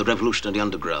working for the revolutionary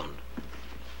underground.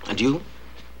 And you,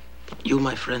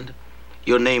 my friend,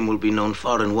 your name will be known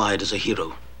far and wide as a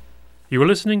hero. You are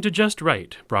listening to Just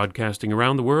Right, broadcasting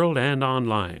around the world and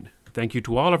online. Thank you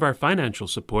to all of our financial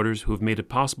supporters who have made it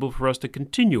possible for us to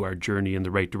continue our journey in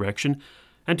the right direction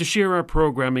and to share our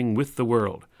programming with the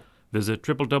world. Visit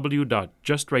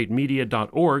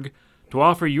www.justrightmedia.org to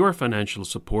offer your financial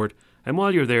support, and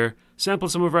while you're there, sample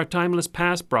some of our timeless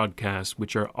past broadcasts,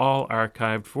 which are all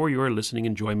archived for your listening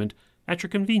enjoyment at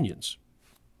your convenience.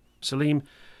 Salim,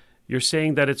 you're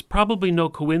saying that it's probably no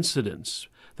coincidence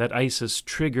that ISIS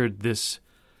triggered this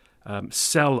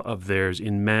cell of theirs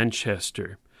in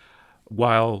Manchester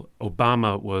while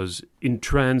Obama was in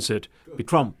transit.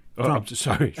 Trump.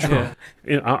 Sorry, Trump.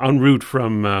 En route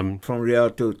from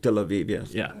Riyadh to Tel Aviv,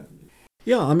 yes. Yeah.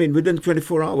 Yeah, I mean, within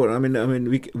 24 hours,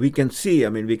 we can see,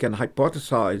 we can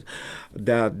hypothesize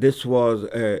that this was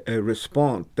a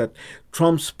response, that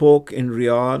Trump spoke in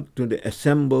Riyadh to the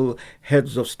assembled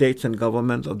heads of states and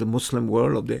governments of the Muslim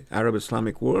world, of the Arab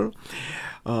Islamic world.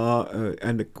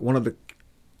 And one of the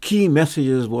key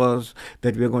messages was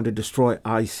that we are going to destroy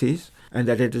ISIS and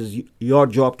that it is your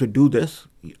job to do this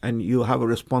and you have a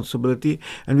responsibility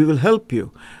and we will help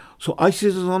you. So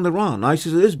ISIS is on the run.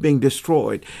 ISIS is being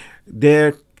destroyed.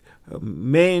 Their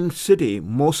main city,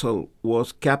 Mosul,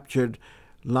 was captured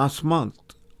last month.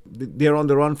 They're on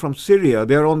the run from Syria.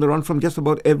 They're on the run from just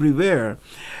about everywhere.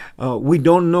 We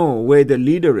don't know where the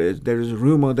leader is. There is a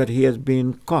rumor that he has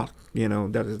been caught.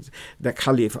 That is the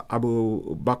Caliph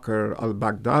Abu Bakr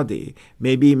al-Baghdadi.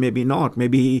 Maybe, maybe not.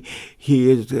 Maybe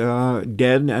he is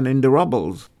dead and in the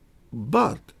rubbles.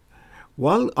 But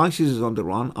while ISIS is on the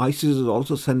run, ISIS is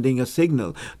also sending a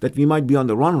signal that we might be on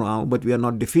the run now, but we are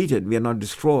not defeated. We are not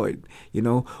destroyed.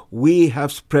 We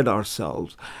have spread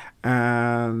ourselves.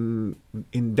 And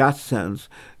in that sense,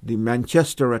 the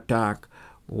Manchester attack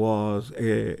was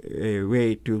a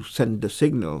way to send the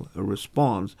signal, a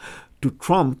response to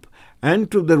Trump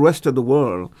and to the rest of the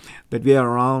world that we are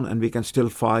around and we can still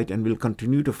fight and will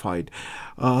continue to fight.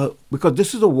 Because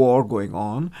this is a war going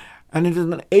on, and it is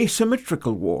an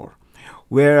asymmetrical war.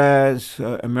 Whereas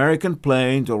American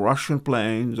planes or Russian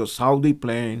planes or Saudi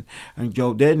planes and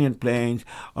Jordanian planes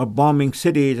are bombing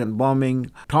cities and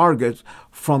bombing targets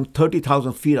from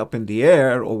 30,000 feet up in the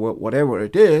air or whatever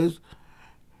it is,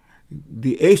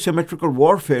 the asymmetrical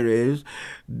warfare is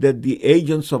that the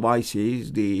agents of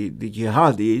ISIS, the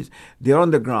jihadis, they're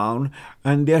on the ground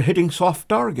and they're hitting soft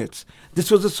targets. This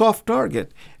was a soft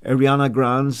target. Ariana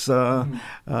Grande's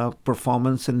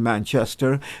performance in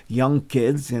Manchester, young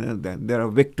kids, there are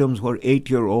victims who are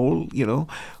 8-year-old,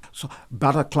 So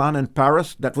Bataclan in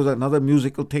Paris, that was another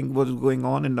musical thing was going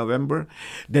on in November.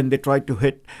 Then they tried to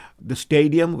hit the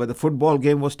stadium where the football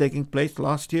game was taking place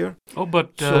last year. Oh,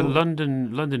 but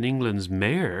London, England's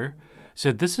mayor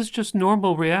said this is just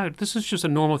normal reality. This is just a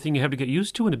normal thing you have to get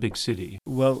used to in a big city.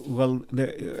 Well,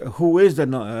 who is the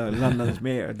London's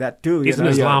mayor? That too. He's an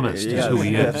Islamist, is who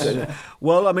he is.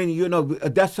 Well,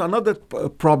 that's another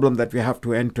problem that we have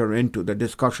to enter into the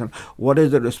discussion. What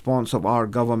is the response of our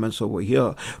governments over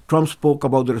here? Trump spoke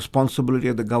about the responsibility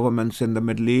of the governments in the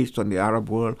Middle East and the Arab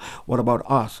world. What about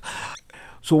us?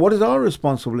 So what is our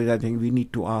responsibility? I think we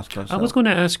need to ask ourselves. I was going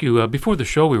to ask you, before the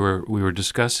show we were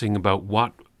discussing about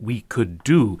what we could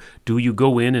do. Do you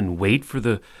go in and wait for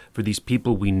these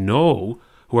people we know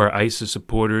who are ISIS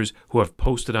supporters, who have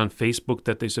posted on Facebook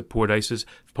that they support ISIS,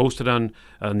 posted on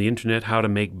the internet how to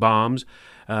make bombs?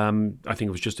 I think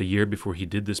it was just a year before he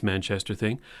did this Manchester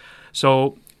thing.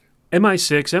 So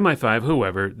MI6, MI5,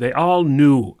 whoever, they all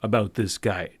knew about this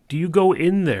guy. Do you go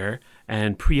in there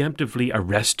and preemptively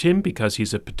arrest him because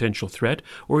he's a potential threat,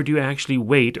 or do you actually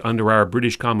wait under our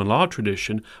British common law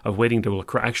tradition of waiting till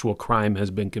actual crime has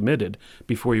been committed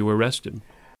before you arrest him?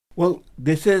 Well,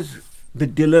 this is the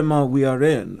dilemma we are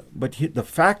in, but the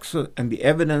facts and the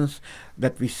evidence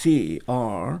that we see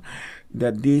are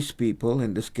that these people,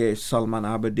 in this case Salman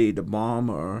Abedi, the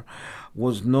bomber,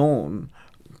 was known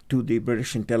to the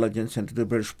British intelligence and to the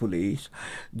British police,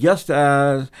 just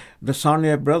as the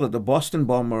Tsarnaev brother, the Boston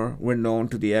bomber, were known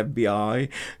to the FBI,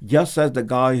 just as the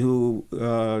guy who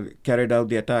carried out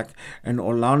the attack in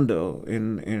Orlando,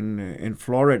 in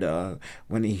Florida,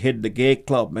 when he hit the gay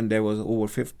club and there was over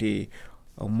 50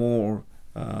 or more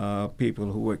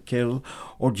people who were killed,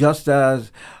 or just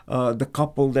as the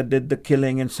couple that did the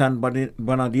killing in San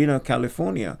Bernardino,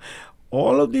 California.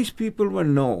 All of these people were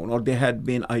known, or they had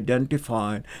been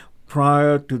identified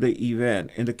prior to the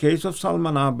event. In the case of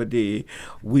Salman Abedi,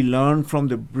 we learned from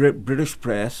the British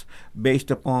press, based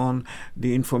upon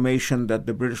the information that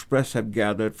the British press have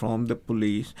gathered from the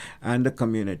police and the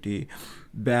community,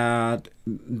 that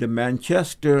the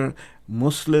Manchester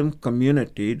Muslim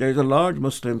community, there's a large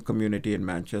Muslim community in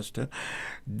Manchester,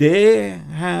 they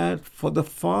had for the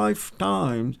 5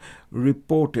 times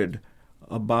reported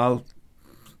about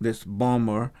this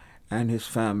bomber and his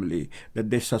family, that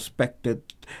they suspected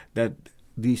that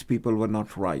these people were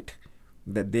not right,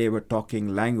 that they were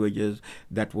talking languages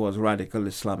that was radical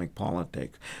Islamic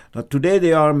politics. Now today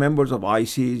they are members of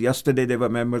ISIS, yesterday they were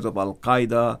members of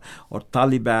Al-Qaeda or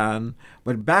Taliban,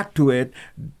 but back to it,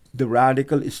 the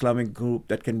radical Islamic group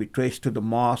that can be traced to the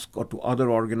mosque or to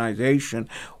other organization,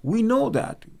 we know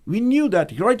that. We knew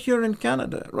that right here in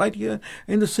Canada, right here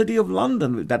in the city of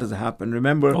London, that has happened.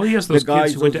 Remember, the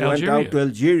guys went out to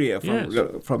Algeria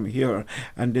from here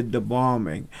and did the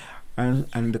bombing.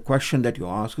 And the question that you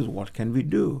ask is, what can we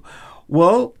do?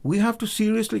 Well, we have to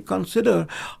seriously consider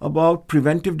about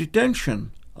preventive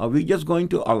detention. Are we just going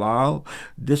to allow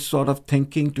this sort of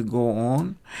thinking to go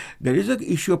on? There is an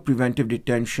issue of preventive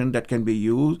detention that can be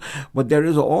used, but there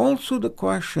is also the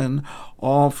question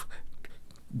of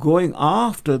going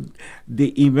after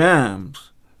the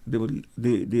imams,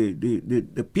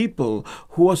 the people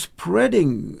who are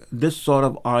spreading this sort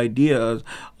of ideas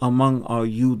among our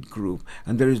youth group,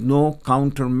 and there is no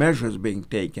countermeasures being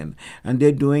taken, and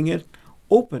they're doing it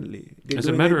openly. As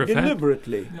a matter of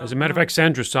deliberately. fact,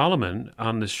 Sandra Solomon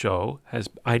on this show has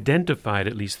identified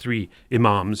at least 3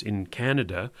 imams in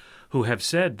Canada who have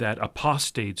said that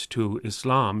apostates to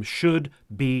Islam should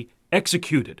be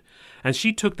executed. And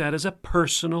she took that as a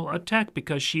personal attack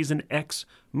because she's an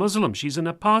ex-Muslim. She's an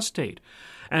apostate.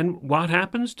 And what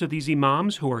happens to these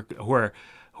imams who are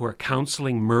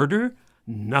counseling murder?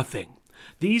 Nothing.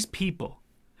 These people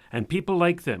and people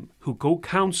like them who go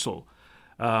counsel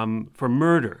for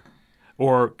murder,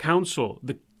 or counsel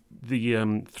the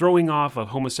throwing off of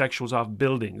homosexuals off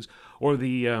buildings, or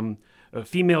the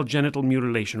female genital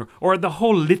mutilation, or the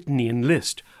whole litany and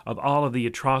list of all of the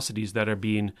atrocities that are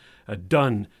being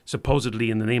done supposedly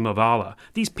in the name of Allah.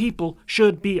 These people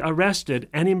should be arrested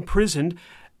and imprisoned,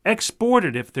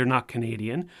 exported if they're not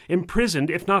Canadian,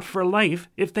 imprisoned if not for life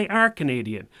if they are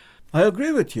Canadian. I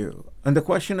agree with you. And the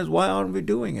question is, why aren't we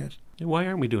doing it? Why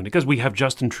aren't we doing it? Because we have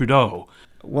Justin Trudeau.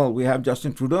 Well, we have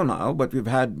Justin Trudeau now, but we've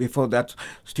had before that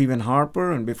Stephen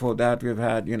Harper, and before that we've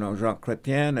had, Jacques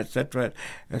Chrétien, etc.,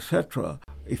 etc.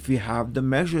 If we have the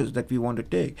measures that we want to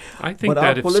take. I think but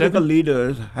that our political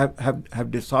leaders have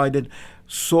decided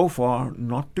so far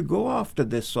not to go after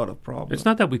this sort of problem. It's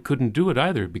not that we couldn't do it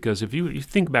either, because if you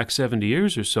think back 70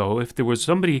 years or so, if there was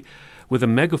somebody with a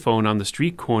megaphone on the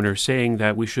street corner saying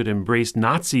that we should embrace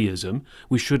Nazism,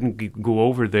 we shouldn't go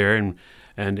over there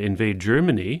and invade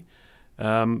Germany,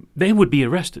 they would be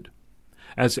arrested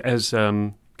as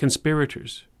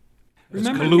conspirators, as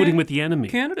colluding with the enemy.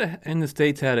 Canada and the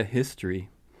States had a history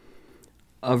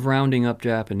of rounding up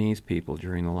Japanese people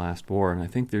during the last war, and I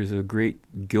think there's a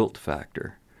great guilt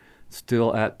factor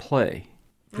still at play.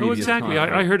 Oh, exactly.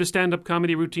 I heard a stand-up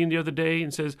comedy routine the other day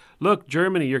and says, look,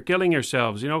 Germany, you're killing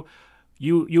yourselves,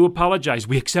 You apologize.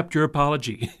 We accept your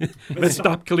apology. Let's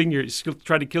stop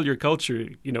try to kill your culture,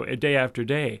 day after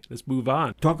day. Let's move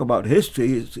on. Talk about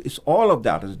history. It's all of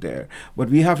that is there. But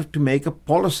we have to make a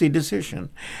policy decision.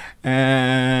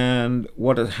 And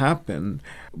what has happened,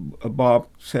 Bob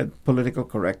said political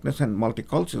correctness and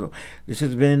multicultural. This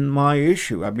has been my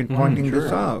issue. I've been pointing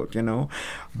this out,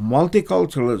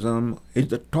 Multiculturalism is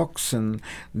the toxin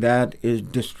that is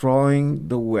destroying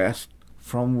the West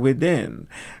from within,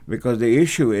 because the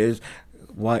issue is,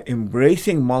 while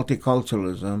embracing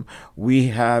multiculturalism, we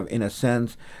have, in a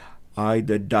sense,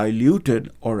 either diluted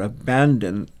or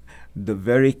abandoned the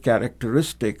very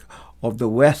characteristic of the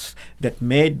West that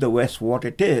made the West what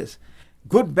it is.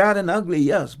 Good, bad, and ugly,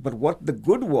 yes. But what the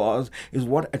good was is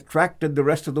what attracted the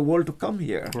rest of the world to come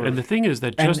here. And the thing is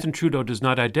that Justin Trudeau does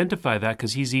not identify that,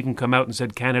 because he's even come out and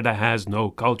said Canada has no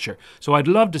culture. So I'd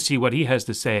love to see what he has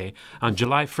to say on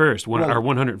July 1st, our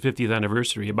 150th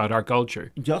anniversary, about our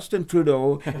culture. Justin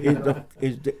Trudeau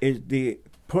is the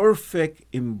perfect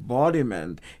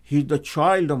embodiment. He's the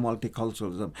child of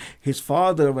multiculturalism. His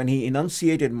father, when he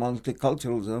enunciated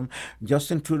multiculturalism,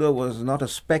 Justin Trudeau was not a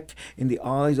speck in the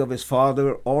eyes of his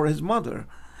father or his mother,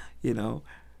 you know.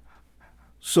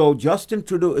 So Justin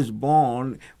Trudeau is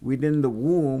born within the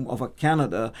womb of a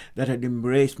Canada that had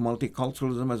embraced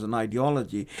multiculturalism as an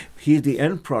ideology. He's the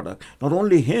end product. Not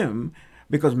only him,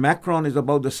 because Macron is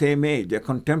about the same age, they're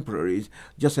contemporaries,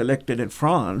 just elected in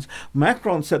France.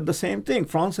 Macron said the same thing.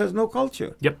 France has no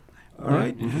culture. Yep. All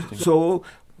right? So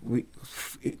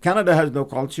Canada has no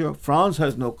culture. France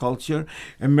has no culture.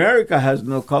 America has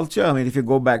no culture. I mean, if you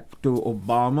go back to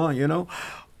Obama, you know,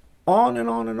 on and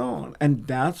on and on. And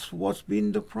that's what's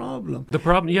been the problem. The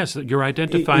problem, yes, you're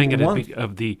identifying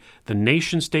of the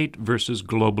nation state versus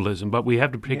globalism. But we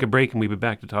have to take a break, and we'll be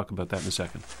back to talk about that in a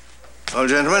second. Well,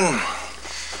 gentlemen,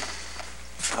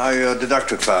 how are your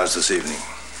didactic powers this evening?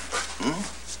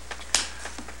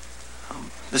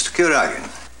 Mr. Kuragin.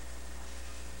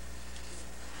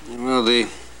 Well,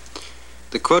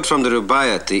 the quote from the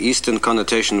Rubaiyat, the Eastern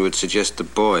connotation would suggest the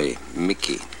boy,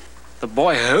 Mickey. The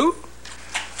boy who?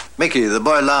 Mickey, the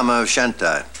boy Lama of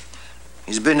Shantai.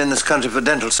 He's been in this country for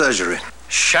dental surgery.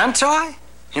 Shantai?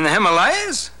 In the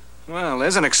Himalayas? Well,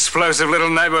 there's an explosive little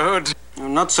neighborhood. Well,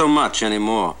 not so much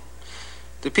anymore.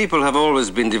 The people have always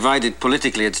been divided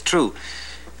politically, it's true.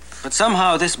 But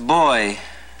somehow this boy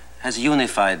has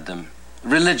unified them,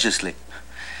 religiously.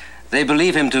 They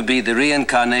believe him to be the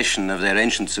reincarnation of their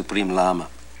ancient Supreme Lama.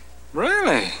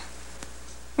 Really?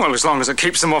 Well, as long as it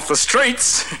keeps them off the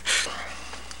streets.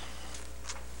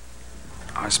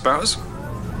 I suppose.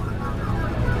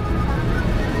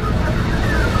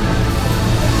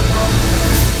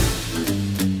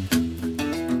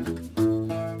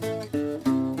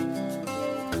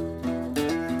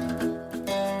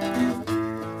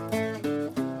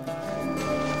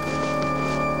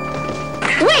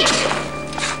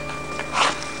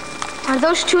 Are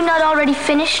those two not already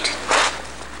finished?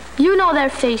 You know their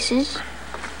faces.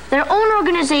 Their own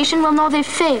organization will know they've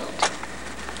failed.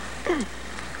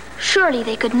 Surely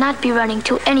they could not be running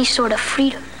to any sort of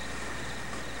freedom.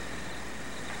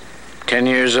 10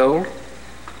 years old?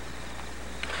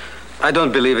 I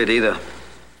don't believe it either.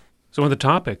 So on the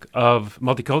topic of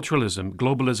multiculturalism,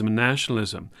 globalism, and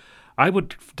nationalism, I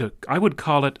would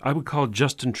call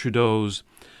Justin Trudeau's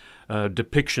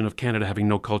depiction of Canada having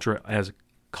no culture as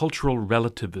cultural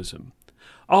relativism.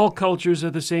 All cultures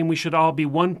are the same. We should all be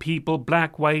one people,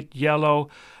 black, white, yellow,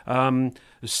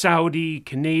 Saudi,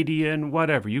 Canadian,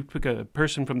 whatever. You pick a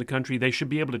person from the country, they should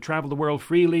be able to travel the world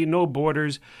freely, no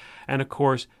borders. And of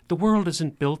course, the world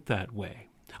isn't built that way.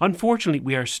 Unfortunately,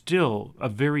 we are still a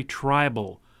very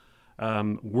tribal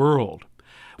world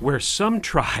where some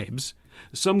tribes,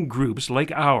 some groups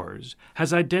like ours,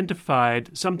 has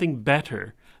identified something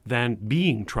better than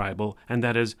being tribal, and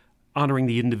that is honoring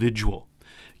the individual,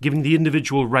 giving the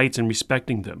individual rights and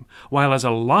respecting them, while as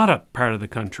a lot of part of the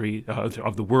country,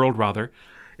 of the world rather,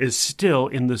 is still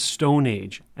in the Stone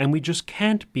Age. And we just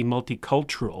can't be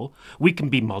multicultural. We can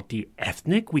be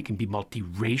multi-ethnic, we can be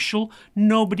multiracial.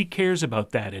 Nobody cares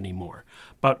about that anymore.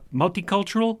 But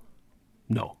multicultural?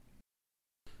 No.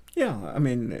 Yeah, I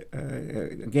mean,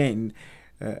 again,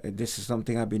 this is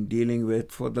something I've been dealing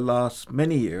with for the last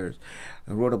many years.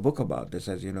 I wrote a book about this,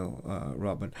 as you know,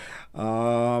 Robin.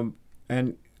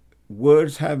 And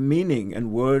words have meaning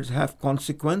and words have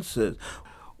consequences.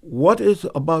 What is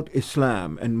about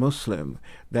Islam and Muslim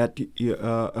that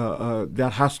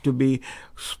that has to be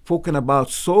spoken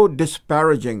about so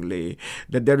disparagingly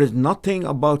that there is nothing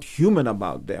about human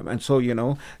about them, and so you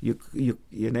know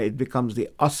it becomes the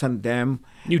us and them.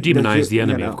 You demonize the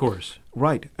enemy, of course.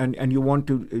 Right, and you want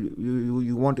to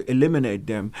you want to eliminate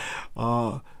them.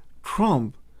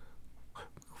 Trump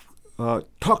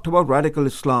talked about radical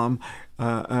Islam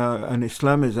and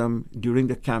Islamism during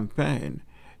the campaign.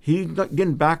 He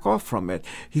didn't back off from it.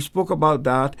 He spoke about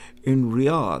that in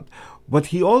Riyadh. But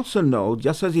he also knows,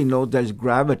 just as he knows there's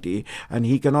gravity and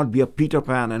he cannot be a Peter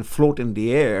Pan and float in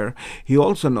the air, he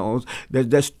also knows that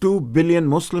there's 2 billion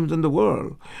Muslims in the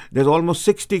world. There's almost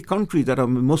 60 countries that are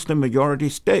Muslim majority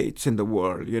states in the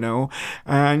world, you know,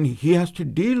 and he has to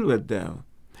deal with them.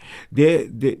 They're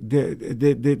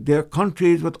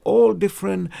countries with all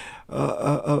different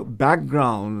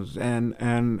backgrounds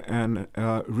and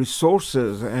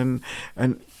resources and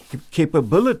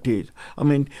capabilities. I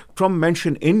mean, Trump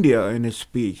mentioned India in his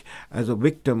speech as a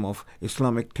victim of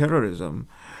Islamic terrorism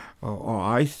or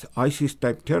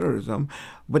ISIS-type terrorism,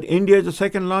 but India is the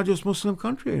second largest Muslim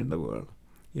country in the world.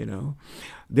 You know,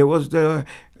 there was the.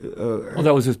 Well,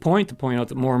 that was his point, to point out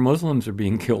that more Muslims are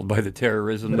being killed by the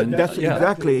terrorism. That's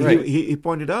exactly. Right. He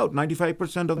pointed out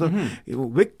 95% of the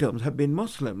victims have been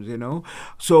Muslims. You know,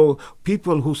 so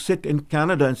people who sit in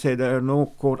Canada and say there are no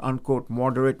quote unquote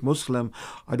moderate Muslim,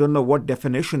 I don't know what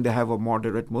definition they have of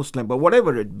moderate Muslim, but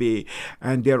whatever it be,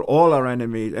 and they're all our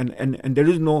enemies, and there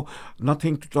is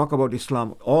nothing to talk about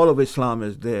Islam. All of Islam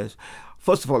is this.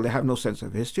 First of all, they have no sense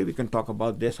of history. We can talk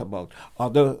about this, about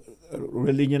other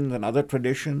religions and other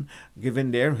traditions given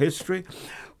their history.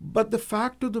 But the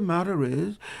fact of the matter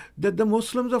is that the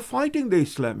Muslims are fighting the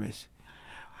Islamists.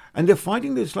 And they're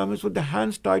fighting the Islamists with their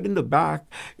hands tied in the back,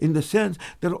 in the sense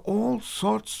there are all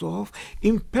sorts of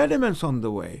impediments on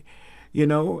the way. You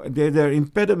know, there are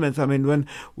impediments. I mean,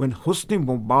 when Hosni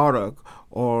Mubarak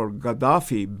or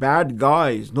Gaddafi, bad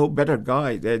guys, no better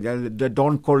guys, they're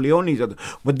Don Corleones,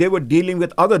 but they were dealing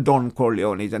with other Don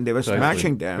Corleones and they were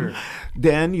smashing them. Sure.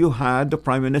 Then you had the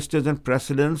prime ministers and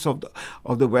presidents of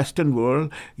the Western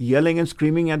world yelling and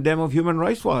screaming at them of human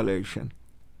rights violation,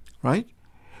 right?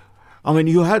 I mean,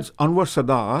 you had Anwar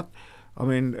Sadat,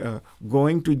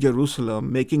 going to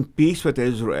Jerusalem, making peace with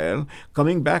Israel,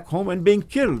 coming back home and being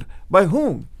killed. By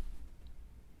whom?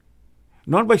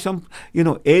 Not by some,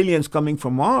 aliens coming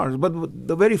from Mars, but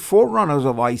the very forerunners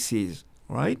of ISIS,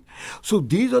 right? So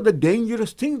these are the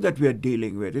dangerous things that we are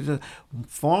dealing with. It's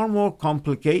far more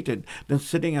complicated than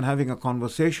sitting and having a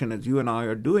conversation as you and I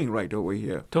are doing right over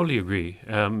here. Totally agree.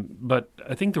 But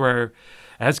I think there are,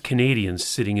 as Canadians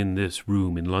sitting in this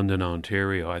room in London,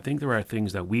 Ontario, I think there are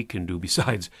things that we can do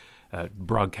besides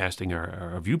broadcasting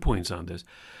our viewpoints on this.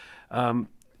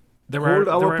 Hold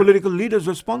our political leaders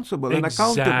responsible and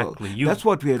accountable. That's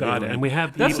what we are doing. And we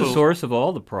have That's the source of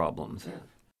all the problems.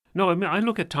 No, I mean, I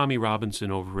look at Tommy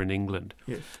Robinson over in England,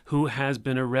 who has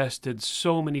been arrested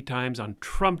so many times on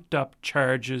trumped-up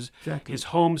charges, his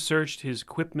home searched, his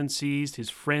equipment seized, his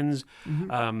friends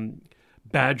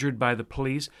badgered by the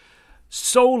police,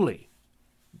 solely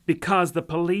because the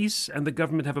police and the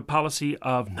government have a policy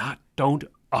of don't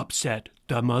upset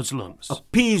the Muslims.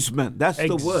 Appeasement, that's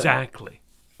the word. Exactly.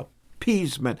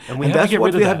 Appeasement. And that's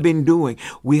what we have been doing.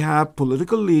 We have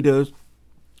political leaders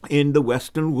in the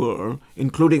Western world,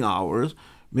 including ours.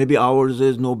 Maybe ours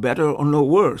is no better or no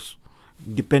worse,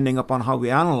 depending upon how we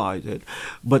analyze it.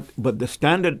 But the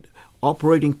standard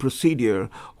operating procedure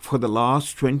for the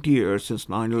last 20 years since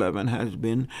 9/11 has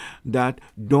been that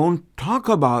don't talk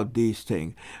about these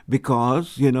things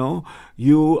because,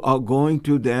 you are going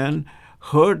to then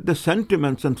hurt the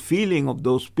sentiments and feeling of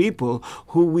those people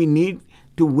who we need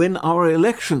to win our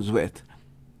elections with.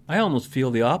 I almost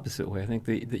feel the opposite way. I think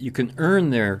that you can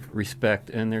earn their respect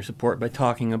and their support by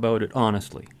talking about it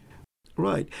honestly.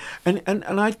 Right. And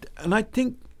I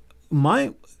think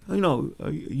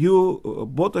you,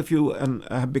 both of you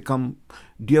have become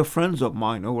dear friends of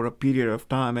mine over a period of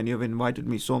time, and you've invited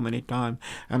me so many times,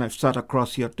 and I've sat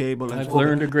across your table. I've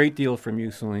learned a great deal from you,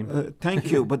 Salim.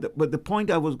 Thank you. But the point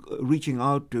I was reaching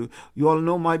out to, you all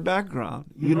know my background.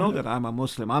 You know that I'm a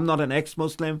Muslim. I'm not an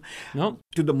ex-Muslim. No.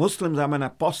 To the Muslims, I'm an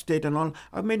apostate and all.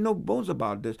 I've made no bones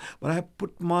about this. But I have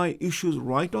put my issues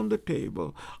right on the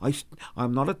table.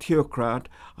 I'm not a theocrat.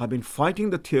 I've been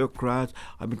fighting the theocrats.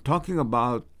 I've been talking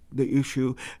about the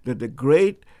issue that the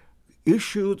great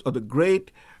issues or the great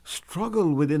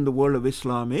struggle within the world of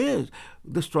Islam is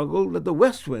the struggle that the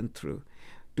West went through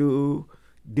to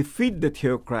defeat the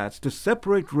theocrats, to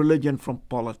separate religion from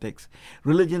politics.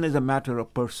 Religion is a matter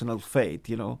of personal faith.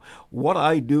 What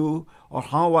I do or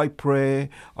how I pray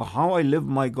or how I live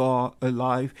my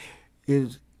life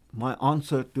is my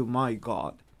answer to my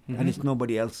God, and it's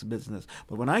nobody else's business.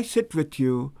 But when I sit with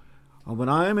you, or when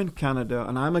I am in Canada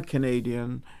and I'm a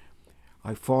Canadian,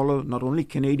 I follow not only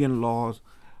Canadian laws,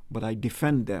 but I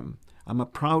defend them. I'm a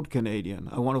proud Canadian.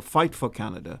 I want to fight for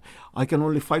Canada. I can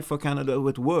only fight for Canada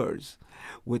with words,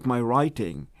 with my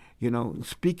writing,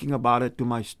 speaking about it to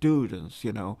my students,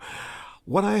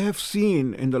 What I have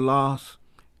seen in the last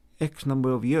X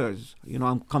number of years,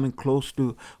 I'm coming close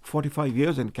to 45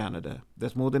 years in Canada.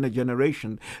 That's more than a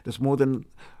generation. That's more than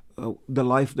the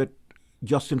life that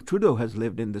Justin Trudeau has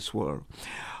lived in this world.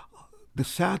 The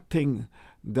sad thing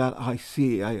that I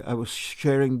see, I was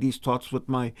sharing these thoughts with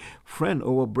my friend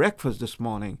over breakfast this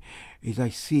morning, is I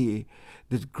see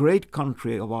this great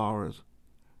country of ours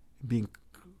being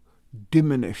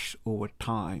diminished over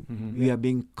time. We are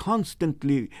being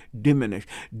constantly diminished.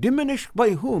 Diminished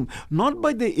by whom? Not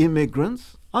by the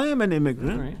immigrants. I am an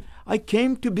immigrant. Right. I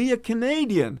came to be a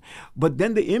Canadian. But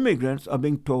then the immigrants are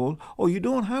being told, oh, you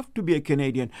don't have to be a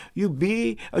Canadian. You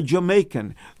be a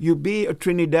Jamaican. You be a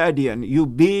Trinidadian. You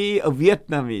be a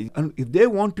Vietnamese. And if they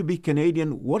want to be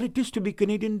Canadian, what it is to be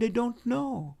Canadian, they don't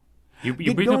know.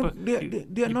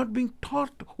 They are not being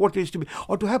taught what it is to be,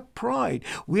 or to have pride.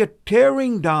 We are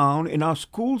tearing down in our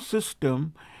school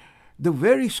system the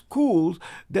very schools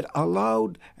that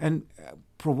allowed and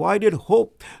provided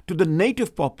hope to the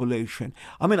native population.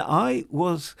 I mean, I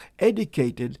was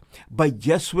educated by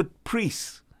Jesuit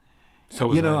priests. So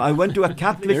was I went to a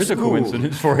Catholic There's school. There's a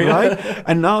coincidence for you. Right?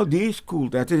 And now these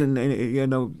schools, that is,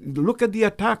 look at the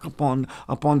attack upon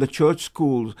the church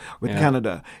schools with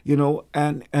Canada,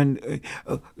 and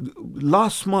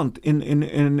last month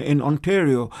in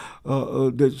Ontario,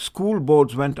 the school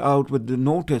boards went out with the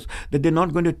notice that they're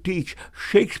not going to teach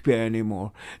Shakespeare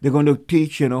anymore. They're going to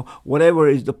teach, whatever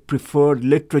is the preferred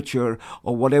literature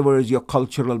or whatever is your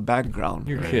cultural background.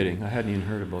 You're kidding. I hadn't even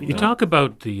heard about that. You talk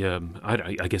about the,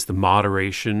 I guess, the moderation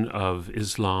of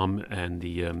Islam and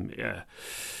the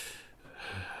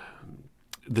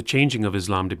changing of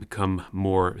Islam to become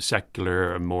more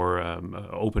secular and more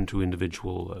open to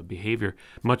individual behavior,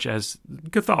 much as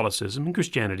Catholicism and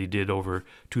Christianity did over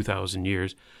 2,000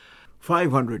 years.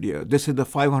 500 years. This is the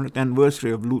 500th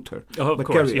anniversary of Luther. Oh, of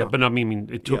course, yeah. But I mean,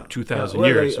 it took 2,000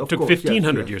 years. It took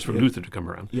 1,500 years for Luther to come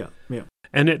around. Yeah.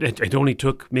 And it only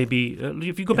took maybe,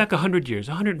 if you go back 100 years,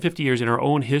 150 years in our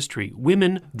own history,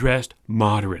 women dressed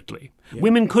moderately. Yeah.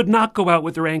 Women could not go out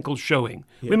with their ankles showing.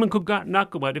 Yeah. Women could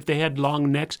not go out. If they had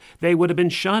long necks, they would have been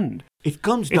shunned. It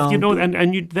comes down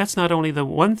to... that's not only the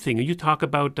one thing. You talk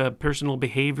about personal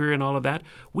behavior and all of that.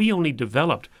 We only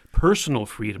developed personal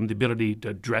freedom, the ability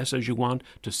to dress as you want,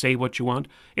 to say what you want,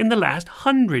 in the last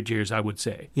 100 years, I would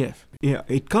say. Yes. Yeah,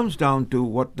 it comes down to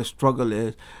what the struggle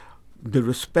is, the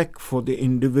respect for the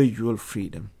individual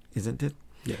freedom, isn't it?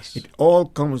 Yes. It all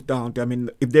comes down to,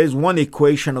 if there's one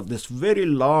equation of this very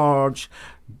large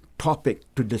topic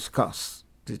to discuss,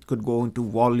 it could go into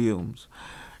volumes.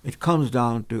 It comes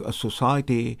down to a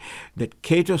society that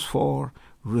caters for,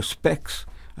 respects,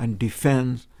 and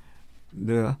defends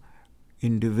the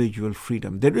individual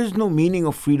freedom. There is no meaning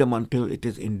of freedom until it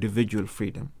is individual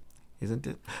freedom, isn't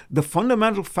it? The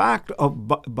fundamental fact of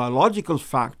biological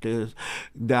fact is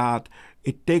that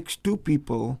it takes two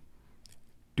people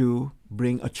to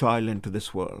bring a child into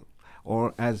this world.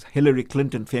 Or as Hillary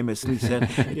Clinton famously said,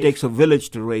 it takes a village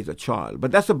to raise a child.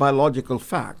 But that's a biological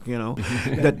fact,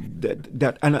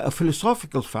 that and a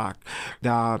philosophical fact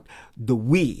that the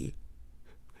we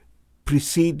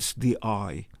precedes the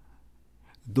I.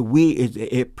 The we is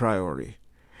a priori.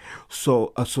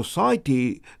 So a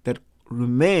society that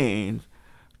remains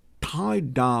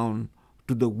tied down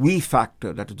to the we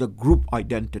factor, that is the group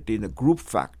identity, the group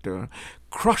factor,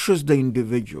 crushes the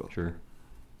individual. Sure.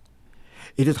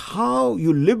 It is how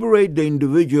you liberate the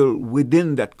individual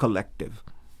within that collective,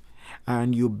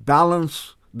 and you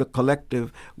balance the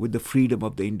collective with the freedom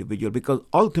of the individual, because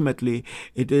ultimately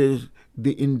it is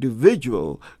the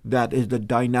individual that is the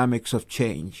dynamics of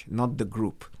change, not the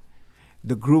group.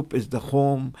 The group is the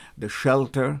home, the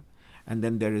shelter, and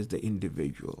then there is the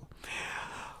individual.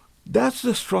 That's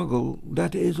the struggle.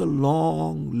 That is a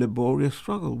long, laborious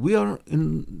struggle. We are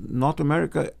in North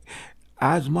America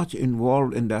as much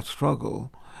involved in that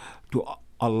struggle to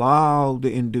allow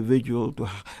the individual to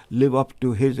live up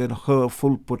to his and her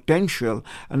full potential,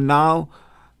 and now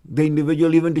the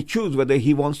individual even to choose whether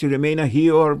he wants to remain a he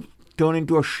or turn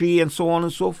into a she, and so on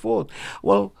and so forth.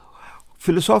 Well,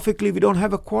 philosophically, we don't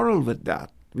have a quarrel with that.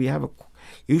 We have an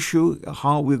issue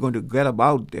how we're going to get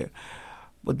about there.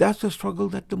 But that's the struggle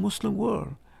that the Muslim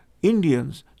world,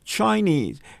 Indians,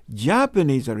 Chinese,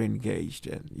 Japanese are engaged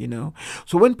in,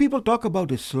 So when people talk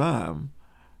about Islam,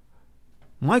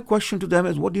 my question to them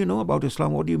is, what do you know about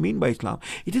Islam? What do you mean by Islam?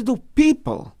 It is the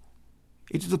people.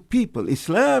 It is the people.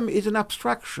 Islam is an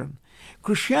abstraction.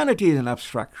 Christianity is an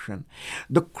abstraction.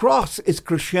 The cross is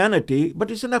Christianity,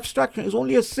 but it's an abstraction. It's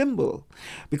only a symbol.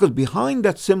 Because behind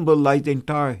that symbol lies the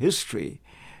entire history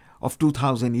of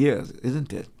 2,000 years,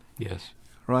 isn't it? Yes.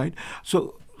 Right?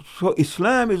 So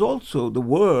Islam is also the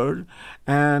word,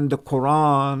 and the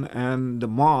Quran and the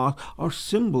mosque are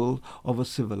symbols of a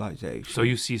civilization. So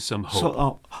you see some hope.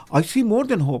 So I see more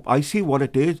than hope. I see what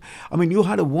it is. You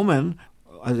had a woman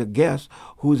as a guest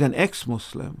who is an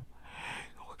ex-Muslim.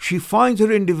 She finds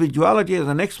her individuality as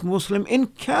an ex-Muslim in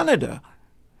Canada,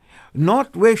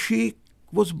 not where she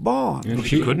was born. And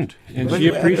she couldn't. And she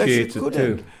appreciates it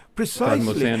too.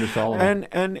 Precisely.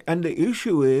 And the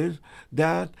issue is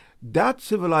that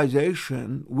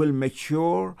civilization will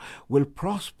mature, will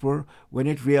prosper when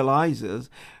it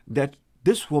realizes that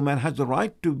this woman has the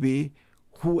right to be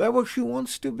whoever she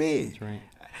wants to be. That's right.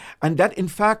 And that, in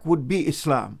fact, would be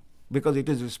Islam, because it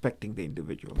is respecting the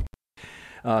individual.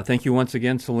 Thank you once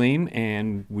again, Salim,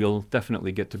 and we'll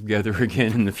definitely get together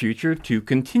again in the future to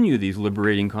continue these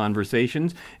liberating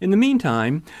conversations. In the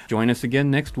meantime, join us again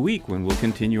next week when we'll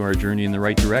continue our journey in the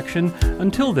right direction.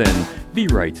 Until then, be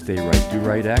right, stay right, do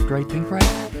right, act right, think right,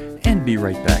 and be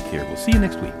right back here. We'll see you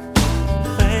next week.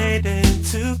 Fade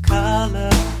into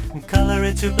color, and color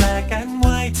into black and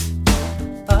white.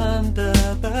 Under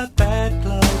the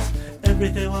bedclothes,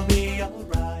 everything will be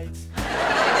alright.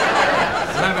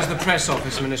 That was the press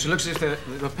office, Minister. Looks as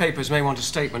if the papers may want a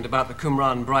statement about the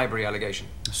Qumran bribery allegation.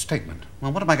 A statement?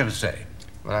 Well, what am I going to say?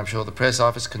 Well, I'm sure the press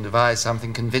office can devise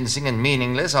something convincing and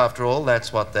meaningless. After all,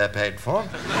 that's what they're paid for.